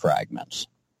bone fragments.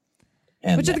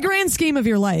 Which in the grand scheme of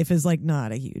your life is like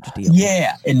not a huge deal.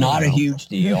 Yeah, and not a huge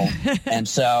deal. And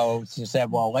so she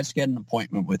said, well, let's get an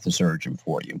appointment with the surgeon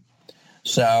for you.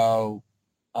 So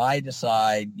I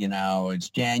decide, it's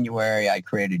January. I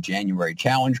create a January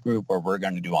challenge group where we're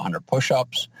going to do 100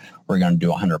 push-ups. We're going to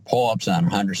do 100 pull-ups and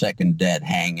 100-second dead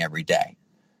hang every day.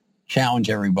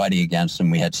 Challenge everybody against them.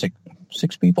 We had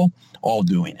six people all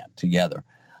doing it together.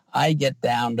 I get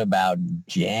down to about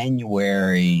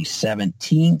January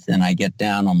 17th, and I get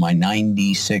down on my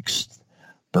 96th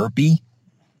burpee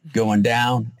going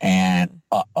down, and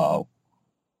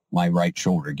my right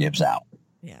shoulder gives out.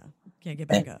 Yeah, can't get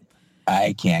back up.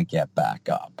 I can't get back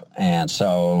up. And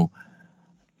so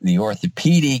the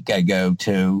orthopedic I go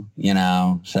to,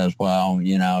 says, well,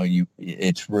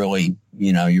 it's really,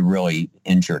 you really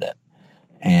injured it.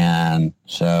 And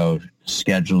so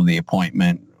schedule the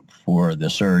appointment for the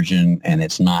surgeon, and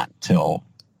it's not till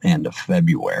end of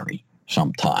February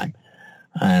sometime.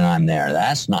 And I'm there.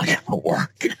 That's not going to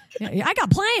work. Yeah, I got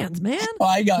plans, man.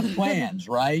 I got plans,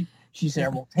 right? She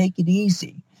said, well, take it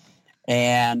easy.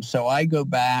 And so I go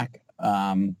back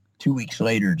 2 weeks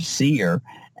later to see her.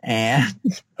 And,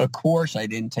 of course, I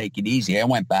didn't take it easy. I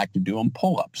went back to doing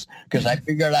pull-ups because I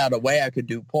figured out a way I could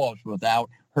do pull-ups without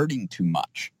hurting too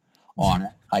much on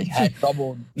it. I had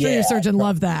trouble. Sure, your surgeon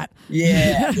loved that.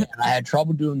 Yeah. And I had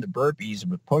trouble doing the burpees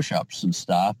with push-ups and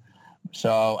stuff.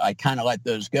 So I kind of let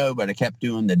those go, but I kept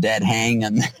doing the dead hang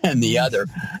and the other.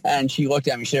 And she looked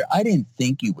at me and said, I didn't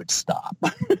think you would stop.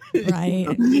 Right.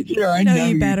 Sure, I know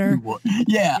you better.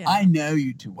 Yeah, I know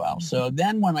you too well. So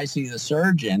then when I see the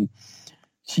surgeon,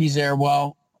 she's there,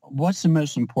 well, what's the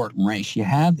most important race you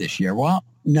have this year? Well,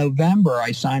 November,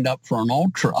 I signed up for an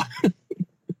ultra.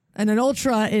 And an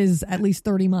ultra is at least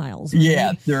 30 miles. Right?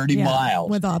 Yeah, 30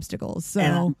 miles. With obstacles.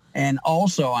 So, and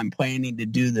also I'm planning to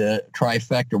do the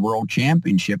Trifecta World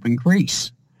Championship in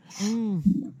Greece. So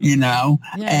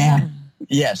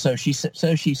she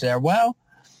said, well,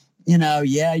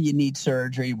 you need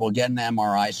surgery. We'll get an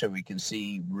MRI so we can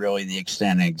see really the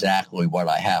extent and exactly what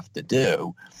I have to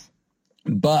do.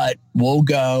 But we'll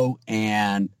go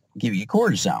and give you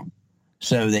cortisone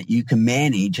so that you can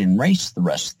manage and race the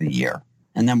rest of the year.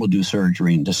 And then we'll do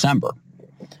surgery in December.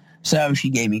 So she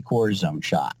gave me cortisone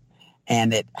shot.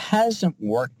 And it hasn't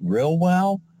worked real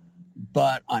well,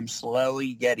 but I'm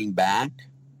slowly getting back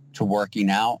to working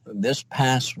out. This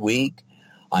past week,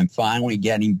 I'm finally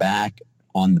getting back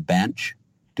on the bench,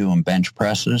 doing bench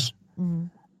presses. Mm-hmm.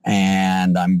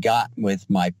 And with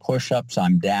my push-ups,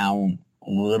 I'm down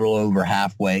a little over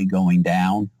halfway going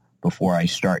down before I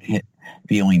start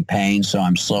feeling pain. So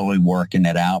I'm slowly working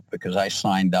it out because I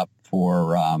signed up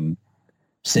for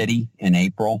City in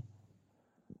April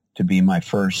to be my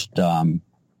first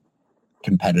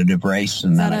competitive race.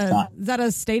 And is that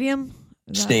a stadium?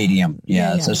 Stadium.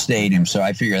 Yeah, it's a stadium. So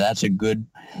I figure that's a good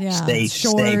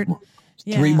short.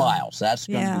 3 miles. That's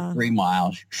going to be 3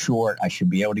 miles short. I should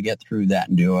be able to get through that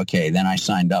and do okay. Then I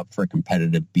signed up for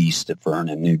Competitive Beast at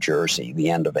Vernon, New Jersey, the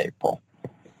end of April.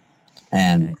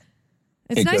 And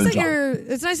It's nice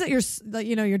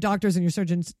that your doctors and your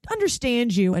surgeons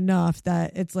understand you enough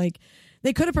that it's like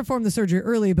they could have performed the surgery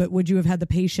early, but would you have had the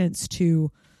patience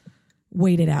to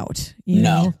wait it out? You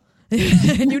know?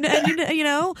 and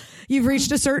you've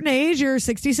reached a certain age, you're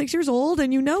 66 years old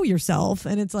and you know yourself.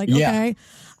 And it's like, okay,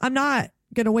 I'm not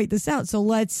going to wait this out. So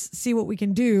let's see what we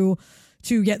can do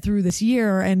to get through this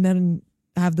year. And then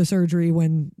have the surgery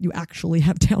when you actually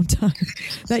have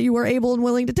downtime that you were able and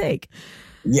willing to take.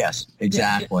 Yes,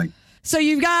 exactly. Yeah. So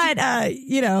you've got,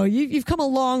 you've come a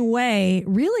long way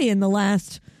really in the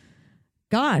last,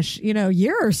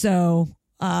 year or so.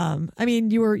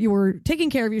 You were taking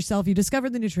care of yourself. You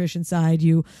discovered the nutrition side.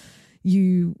 You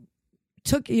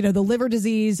took, the liver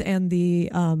disease and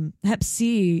the Hep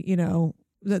C,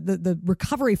 the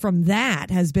recovery from that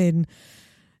has been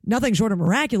nothing short of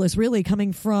miraculous, really,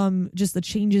 coming from just the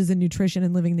changes in nutrition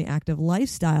and living the active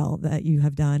lifestyle that you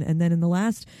have done. And then in the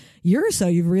last year or so,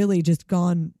 you've really just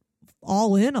gone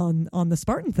all in on the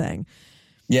Spartan thing.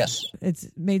 Yes. It's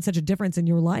made such a difference in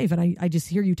your life. And I just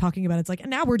hear you talking about it. It's like, and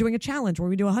now we're doing a challenge where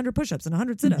we do 100 push-ups and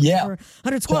 100 sit-ups or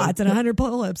 100 squats and 100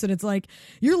 pull-ups. And it's like,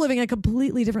 you're living a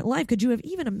completely different life. Could you have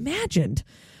even imagined,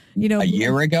 a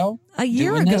year ago?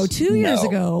 2 years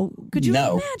ago. Could you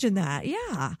imagine that?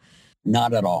 Yeah.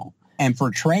 Not at all. And for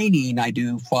training, I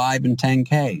do 5 and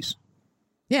 10Ks.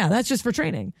 Yeah, that's just for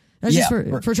training. That's just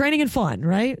for training and fun,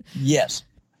 right? Yes,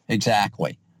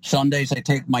 exactly. Sundays, I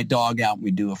take my dog out and we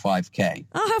do a 5K.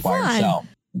 Oh, have by fun. Herself.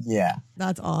 Yeah.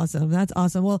 That's awesome.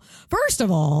 Well, first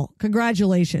of all,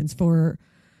 congratulations for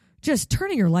just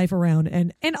turning your life around.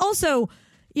 And also,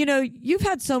 you've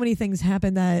had so many things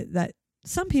happen that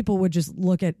some people would just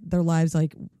look at their lives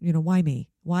like, why me?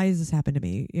 Why has this happened to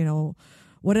me?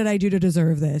 What did I do to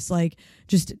deserve this? Like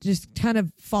just kind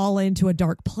of fall into a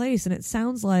dark place. And it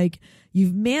sounds like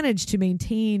you've managed to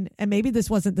maintain, and maybe this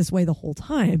wasn't this way the whole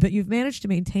time, but you've managed to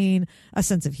maintain a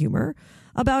sense of humor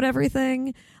about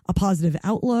everything, a positive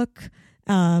outlook.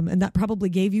 And that probably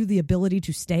gave you the ability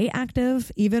to stay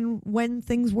active even when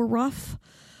things were rough.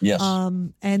 Yes.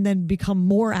 And then become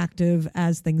more active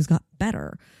as things got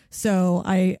better. So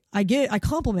I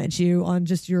compliment you on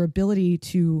just your ability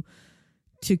to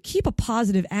keep a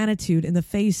positive attitude in the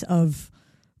face of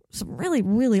some really,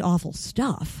 really awful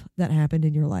stuff that happened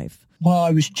in your life. Well, I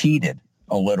was cheated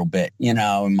a little bit, in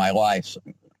my life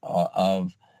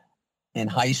in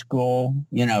high school,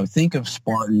 think of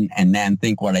Spartan and then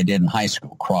think what I did in high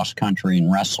school, cross country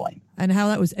and wrestling. And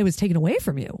how it was taken away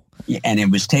from you. Yeah, and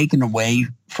it was taken away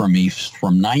from me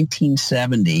from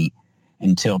 1970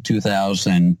 until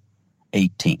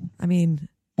 2018.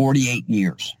 48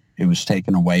 years. It was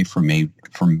taken away from me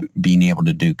from being able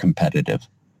to do competitive.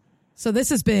 So this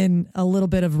has been a little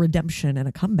bit of redemption and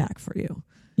a comeback for you.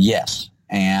 Yes.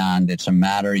 And it's a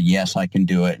matter, yes, I can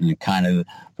do it. And kind of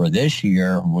for this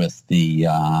year with the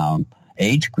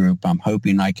age group, I'm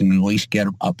hoping I can at least get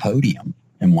a podium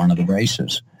in one of the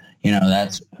races.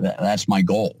 That's my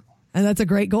goal. And that's a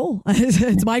great goal.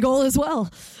 It's my goal as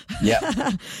well.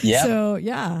 Yeah. Yeah. So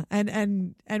yeah.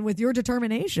 And with your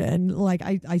determination, like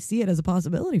I see it as a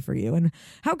possibility for you. And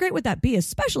how great would that be,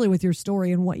 especially with your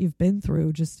story and what you've been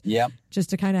through, just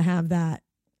to kind of have that.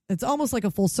 It's almost like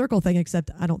a full circle thing,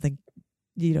 except I don't think,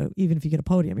 even if you get a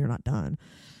podium, you're not done.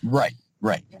 Right.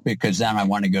 Because then I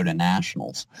want to go to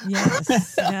nationals.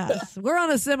 Yes. We're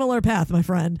on a similar path, my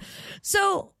friend.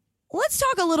 So let's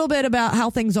talk a little bit about how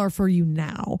things are for you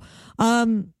now.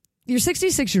 You're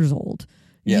 66 years old.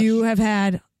 Yes. You have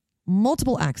had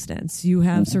multiple accidents. You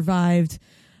have survived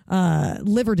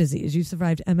liver disease. You've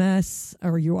survived MS,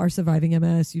 or you are surviving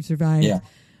MS. You've survived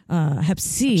Hep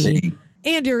C.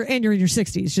 And you're in your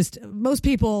 60s. Just most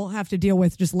people have to deal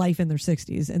with just life in their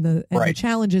 60s and the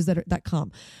challenges that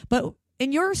come. But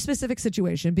in your specific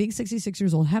situation, being 66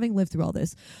 years old, having lived through all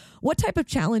this, what type of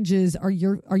challenges are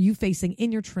you facing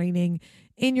in your training,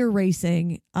 in your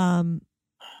racing,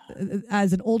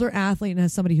 as an older athlete and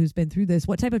as somebody who's been through this?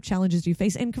 What type of challenges do you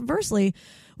face? And conversely,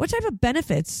 what type of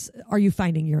benefits are you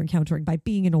finding you're encountering by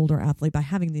being an older athlete, by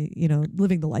having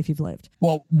living the life you've lived?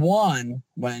 Well, one,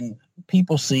 when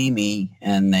people see me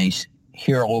and they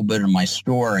hear a little bit of my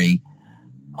story,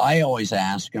 I always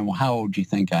ask them, well, how old do you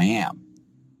think I am?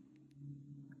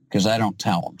 Because I don't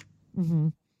tell them. Mm-hmm.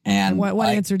 And what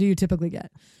answer do you typically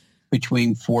get?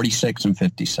 Between 46 and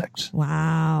 56.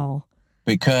 Wow.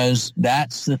 Because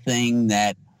that's the thing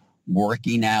that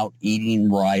working out,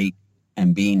 eating right,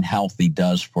 and being healthy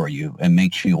does for you. It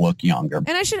makes you look younger. And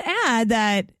I should add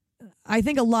that I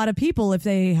think a lot of people, if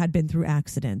they had been through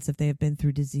accidents, if they have been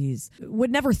through disease,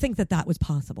 would never think that was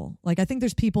possible. Like, I think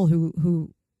there's people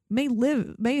who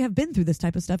may have been through this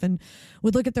type of stuff and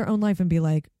would look at their own life and be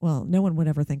like, well, no one would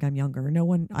ever think I'm younger.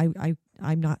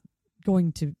 I'm not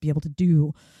going to be able to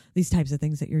do these types of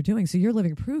things that you're doing. So you're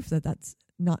living proof that that's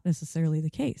not necessarily the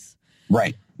case.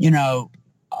 Right.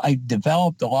 I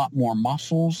developed a lot more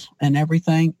muscles and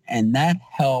everything, and that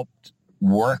helped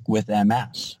work with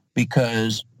MS,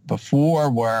 because before,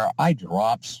 where I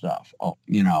dropped stuff, a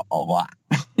lot.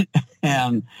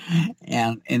 and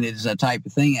it's a type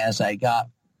of thing, as I got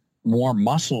more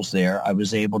muscles there, I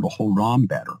was able to hold on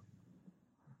better.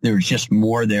 There was just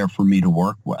more there for me to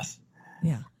work with.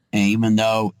 Yeah. And even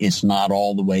though it's not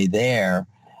all the way there,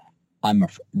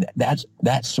 that's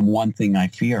the one thing I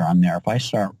fear. I'm there. If I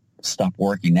stop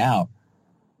working out,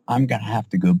 I'm going to have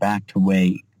to go back to the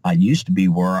way I used to be,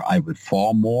 where I would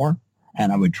fall more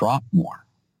and I would drop more.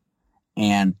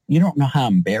 And you don't know how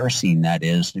embarrassing that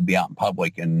is to be out in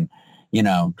public and,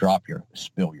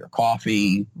 spill your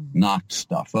coffee, knock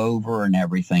stuff over and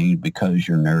everything because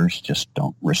your nerves just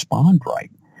don't respond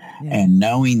right. Yeah. And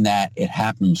knowing that it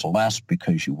happens less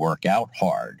because you work out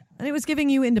hard. And it was giving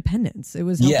you independence. It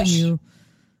was helping you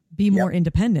be more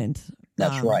independent.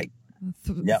 That's right.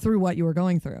 Through what you were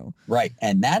going through. Right.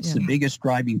 And that's the biggest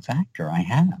driving factor I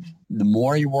have. The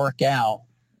more you work out,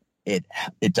 it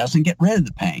doesn't get rid of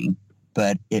the pain,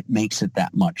 but it makes it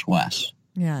that much less.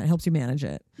 Yeah, it helps you manage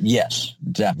it. Yes,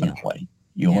 definitely.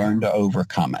 Yeah. You learn to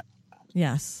overcome it.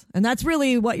 Yes. And that's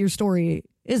really what your story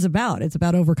is about. It's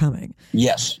about overcoming.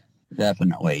 Yes,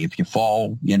 definitely. If you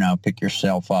fall, pick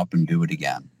yourself up and do it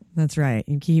again. That's right.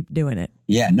 You keep doing it.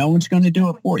 Yeah, no one's going to do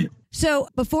it for you. So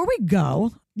before we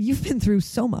go, you've been through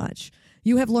so much.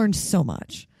 You have learned so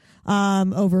much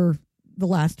over the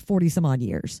last 40 some odd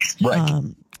years. Right.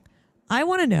 I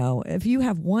want to know if you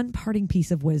have one parting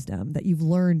piece of wisdom that you've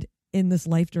learned in this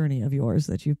life journey of yours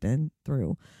that you've been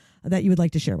through that you would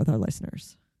like to share with our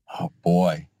listeners. Oh,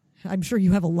 boy. I'm sure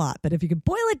you have a lot, but if you could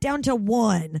boil it down to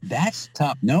one. That's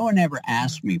tough. No one ever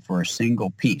asked me for a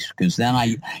single piece, because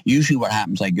then usually what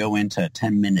happens, I go into a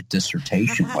 10-minute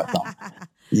dissertation with them,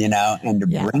 and to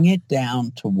bring it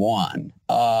down to one,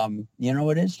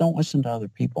 what it is? Don't listen to other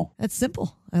people. That's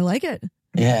simple. I like it.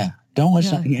 Yeah. Don't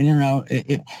listen,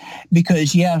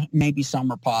 because maybe some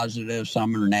are positive,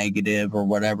 some are negative or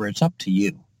whatever. It's up to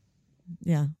you.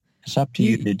 Yeah. It's up to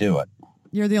you to do it.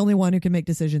 You're the only one who can make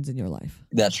decisions in your life.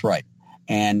 That's right.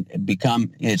 And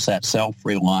it's that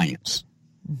self-reliance.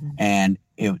 Mm-hmm. And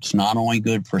it's not only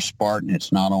good for Spartan,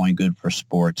 it's not only good for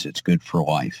sports, it's good for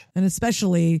life. And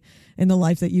especially in the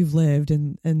life that you've lived.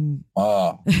 And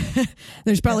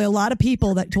there's probably a lot of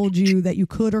people that told you that you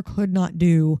could or could not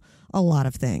do a lot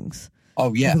of things.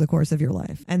 Oh, yeah. Over the course of your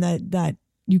life. And that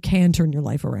you can turn your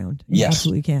life around. You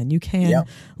absolutely can. You can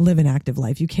live an active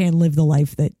life. You can live the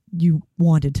life that you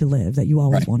wanted to live, that you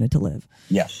always wanted to live.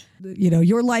 Yes.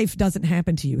 Your life doesn't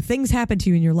happen to you. Things happen to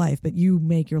you in your life, but you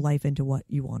make your life into what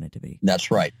you want it to be. That's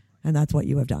right. And that's what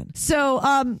you have done.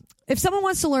 So if someone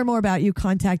wants to learn more about you,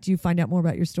 contact you, find out more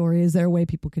about your story, is there a way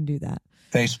people can do that?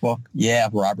 Facebook. Yeah,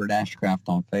 Robert Ashcraft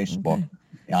on Facebook.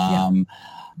 Okay.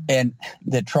 And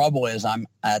the trouble is I'm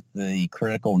at the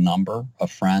critical number of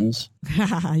friends.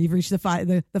 You've reached the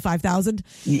 5,000?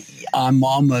 I'm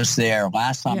almost there.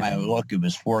 Last time I looked, it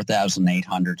was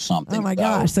 4,800 something. Oh, my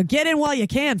gosh. So get in while you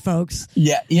can, folks.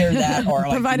 Yeah, hear that. Or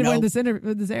provided when this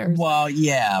airs. Well,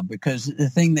 yeah, because the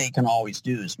thing they can always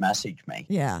do is message me.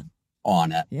 Yeah.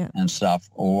 On it and stuff,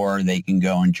 or they can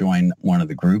go and join one of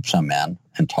the groups I'm in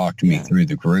and talk to me through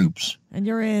the groups. And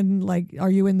you're in, are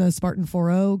you in the Spartan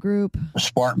 4.0 group?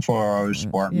 Spartan 4.0,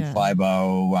 Spartan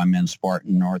 5.0. I'm in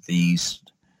Spartan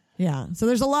Northeast. Yeah. So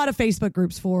there's a lot of Facebook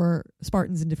groups for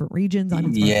Spartans in different regions. I'm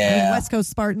in West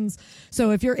Coast Spartans. So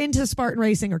if you're into Spartan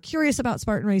racing or curious about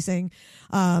Spartan racing,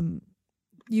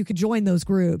 you could join those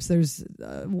groups. There's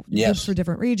groups for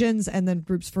different regions and then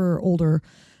groups for older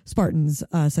Spartans,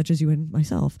 such as you and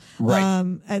myself. Right.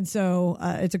 And so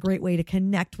it's a great way to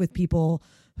connect with people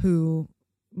who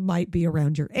might be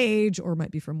around your age or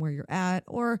might be from where you're at,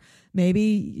 or maybe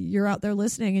you're out there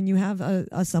listening and you have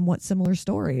a somewhat similar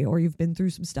story, or you've been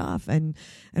through some stuff and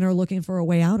are looking for a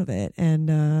way out of it.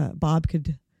 And Bob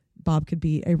could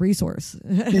be a resource.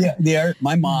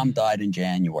 My mom died in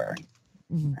January,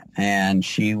 and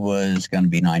she was going to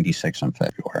be 96 in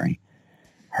February.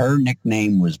 Her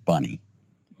nickname was Bunny.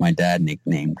 My dad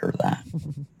nicknamed her that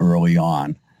early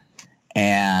on.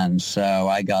 And so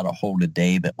I got a hold of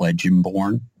Dave at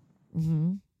Legendborn,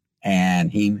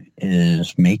 and he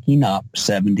is making up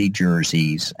 70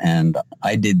 jerseys. And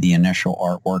I did the initial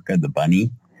artwork of the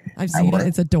bunny. I've seen it.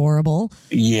 It's adorable.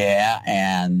 Yeah,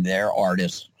 and their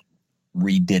artist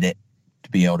redid it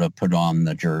to be able to put on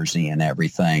the jersey and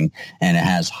everything. And it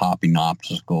has hopping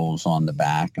obstacles on the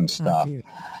back and stuff.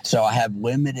 So I have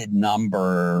limited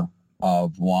number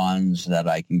of ones that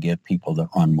I can give people that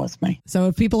run with me. So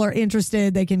if people are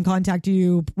interested, they can contact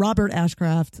you, Robert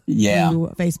Ashcraft,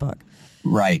 through Facebook.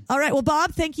 Right. All right. Well,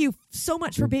 Bob, thank you so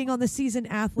much for being on The Seasoned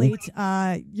Athlete.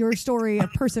 Your story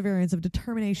of perseverance, of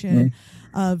determination,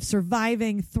 of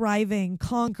surviving, thriving,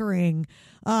 conquering,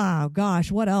 Oh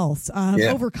gosh, what else?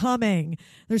 Overcoming.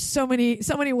 There's so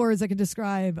many words that can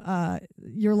describe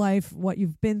your life, what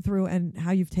you've been through, and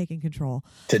how you've taken control.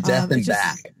 To death and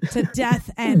back. To death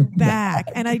and back.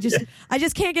 And I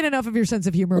just can't get enough of your sense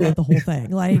of humor about the whole thing.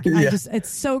 Like it's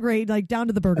so great. Like down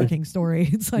to the Burger King story.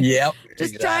 It's like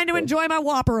trying to enjoy my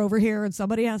Whopper over here, and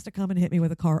somebody has to come and hit me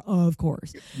with a car. Of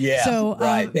course. Yeah. So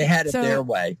right, they had it their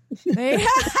way.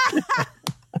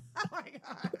 Oh my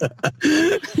God.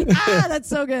 That's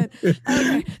so good.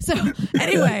 Okay. So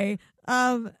anyway,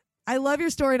 I love your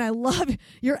story and I love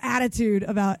your attitude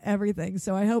about everything.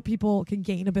 So I hope people can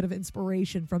gain a bit of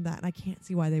inspiration from that. And I can't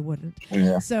see why they wouldn't.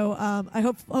 Yeah. So I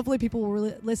hopefully people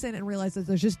will listen and realize that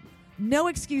there's just no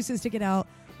excuses to get out,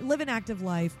 live an active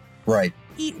life. Right.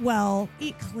 Eat well,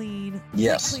 eat clean,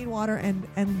 drink clean water,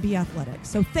 and be athletic.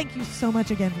 So thank you so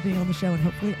much again for being on the show, and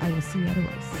hopefully I will see you at a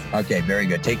race. Okay, very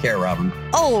good. Take care, Robin.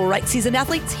 All right, seasoned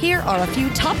athletes, here are a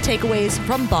few top takeaways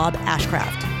from Bob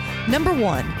Ashcraft. Number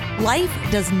 1, life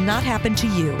does not happen to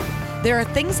you. There are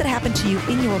things that happen to you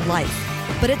in your life,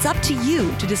 but it's up to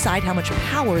you to decide how much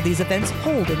power these events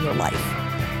hold in your life.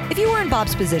 If you were in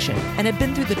Bob's position and had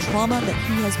been through the trauma that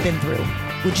he has been through,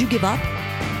 would you give up?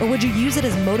 Or would you use it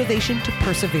as motivation to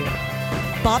persevere?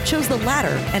 Bob chose the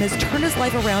latter and has turned his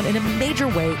life around in a major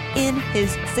way in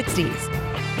his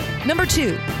 60s. Number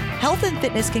 2, health and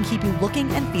fitness can keep you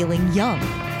looking and feeling young.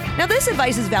 Now, this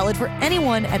advice is valid for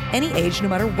anyone at any age, no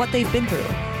matter what they've been through.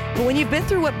 But when you've been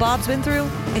through what Bob's been through,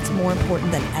 it's more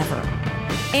important than ever.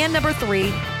 And number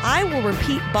 3, I will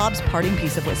repeat Bob's parting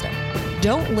piece of wisdom.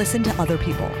 Don't listen to other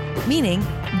people, meaning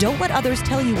don't let others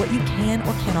tell you what you can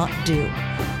or cannot do.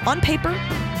 On paper,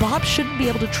 Bob shouldn't be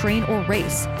able to train or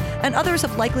race, and others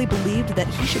have likely believed that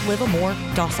he should live a more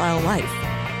docile life.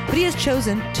 But he has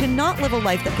chosen to not live a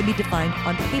life that can be defined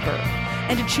on paper,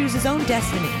 and to choose his own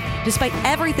destiny, despite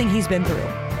everything he's been through.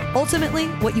 Ultimately,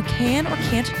 what you can or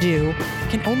can't do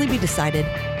can only be decided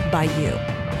by you.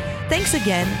 Thanks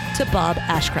again to Bob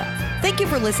Ashcraft. Thank you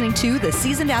for listening to the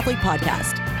Seasoned Athlete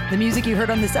Podcast. The music you heard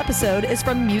on this episode is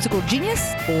from musical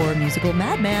genius or musical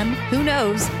madman, who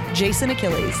knows, Jason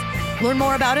Achilles. Learn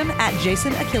more about him at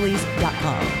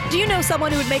jasonachilles.com. Do you know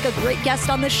someone who would make a great guest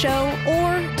on this show?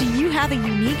 Or do you have a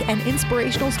unique and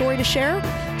inspirational story to share?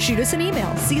 Shoot us an email,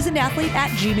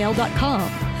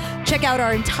 seasonedathlete@gmail.com. Check out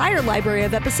our entire library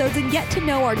of episodes and get to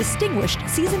know our distinguished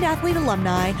Seasoned Athlete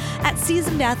alumni at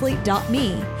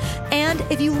seasonedathlete.me. And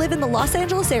if you live in the Los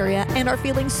Angeles area and are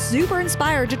feeling super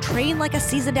inspired to train like a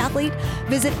seasoned athlete,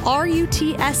 visit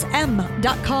rutsm.com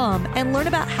and learn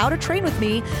about how to train with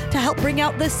me to help bring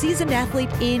out the seasoned athlete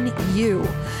in you.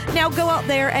 Now go out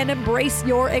there and embrace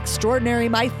your extraordinary,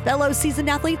 my fellow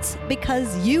seasoned athletes,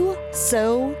 because you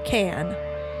so can.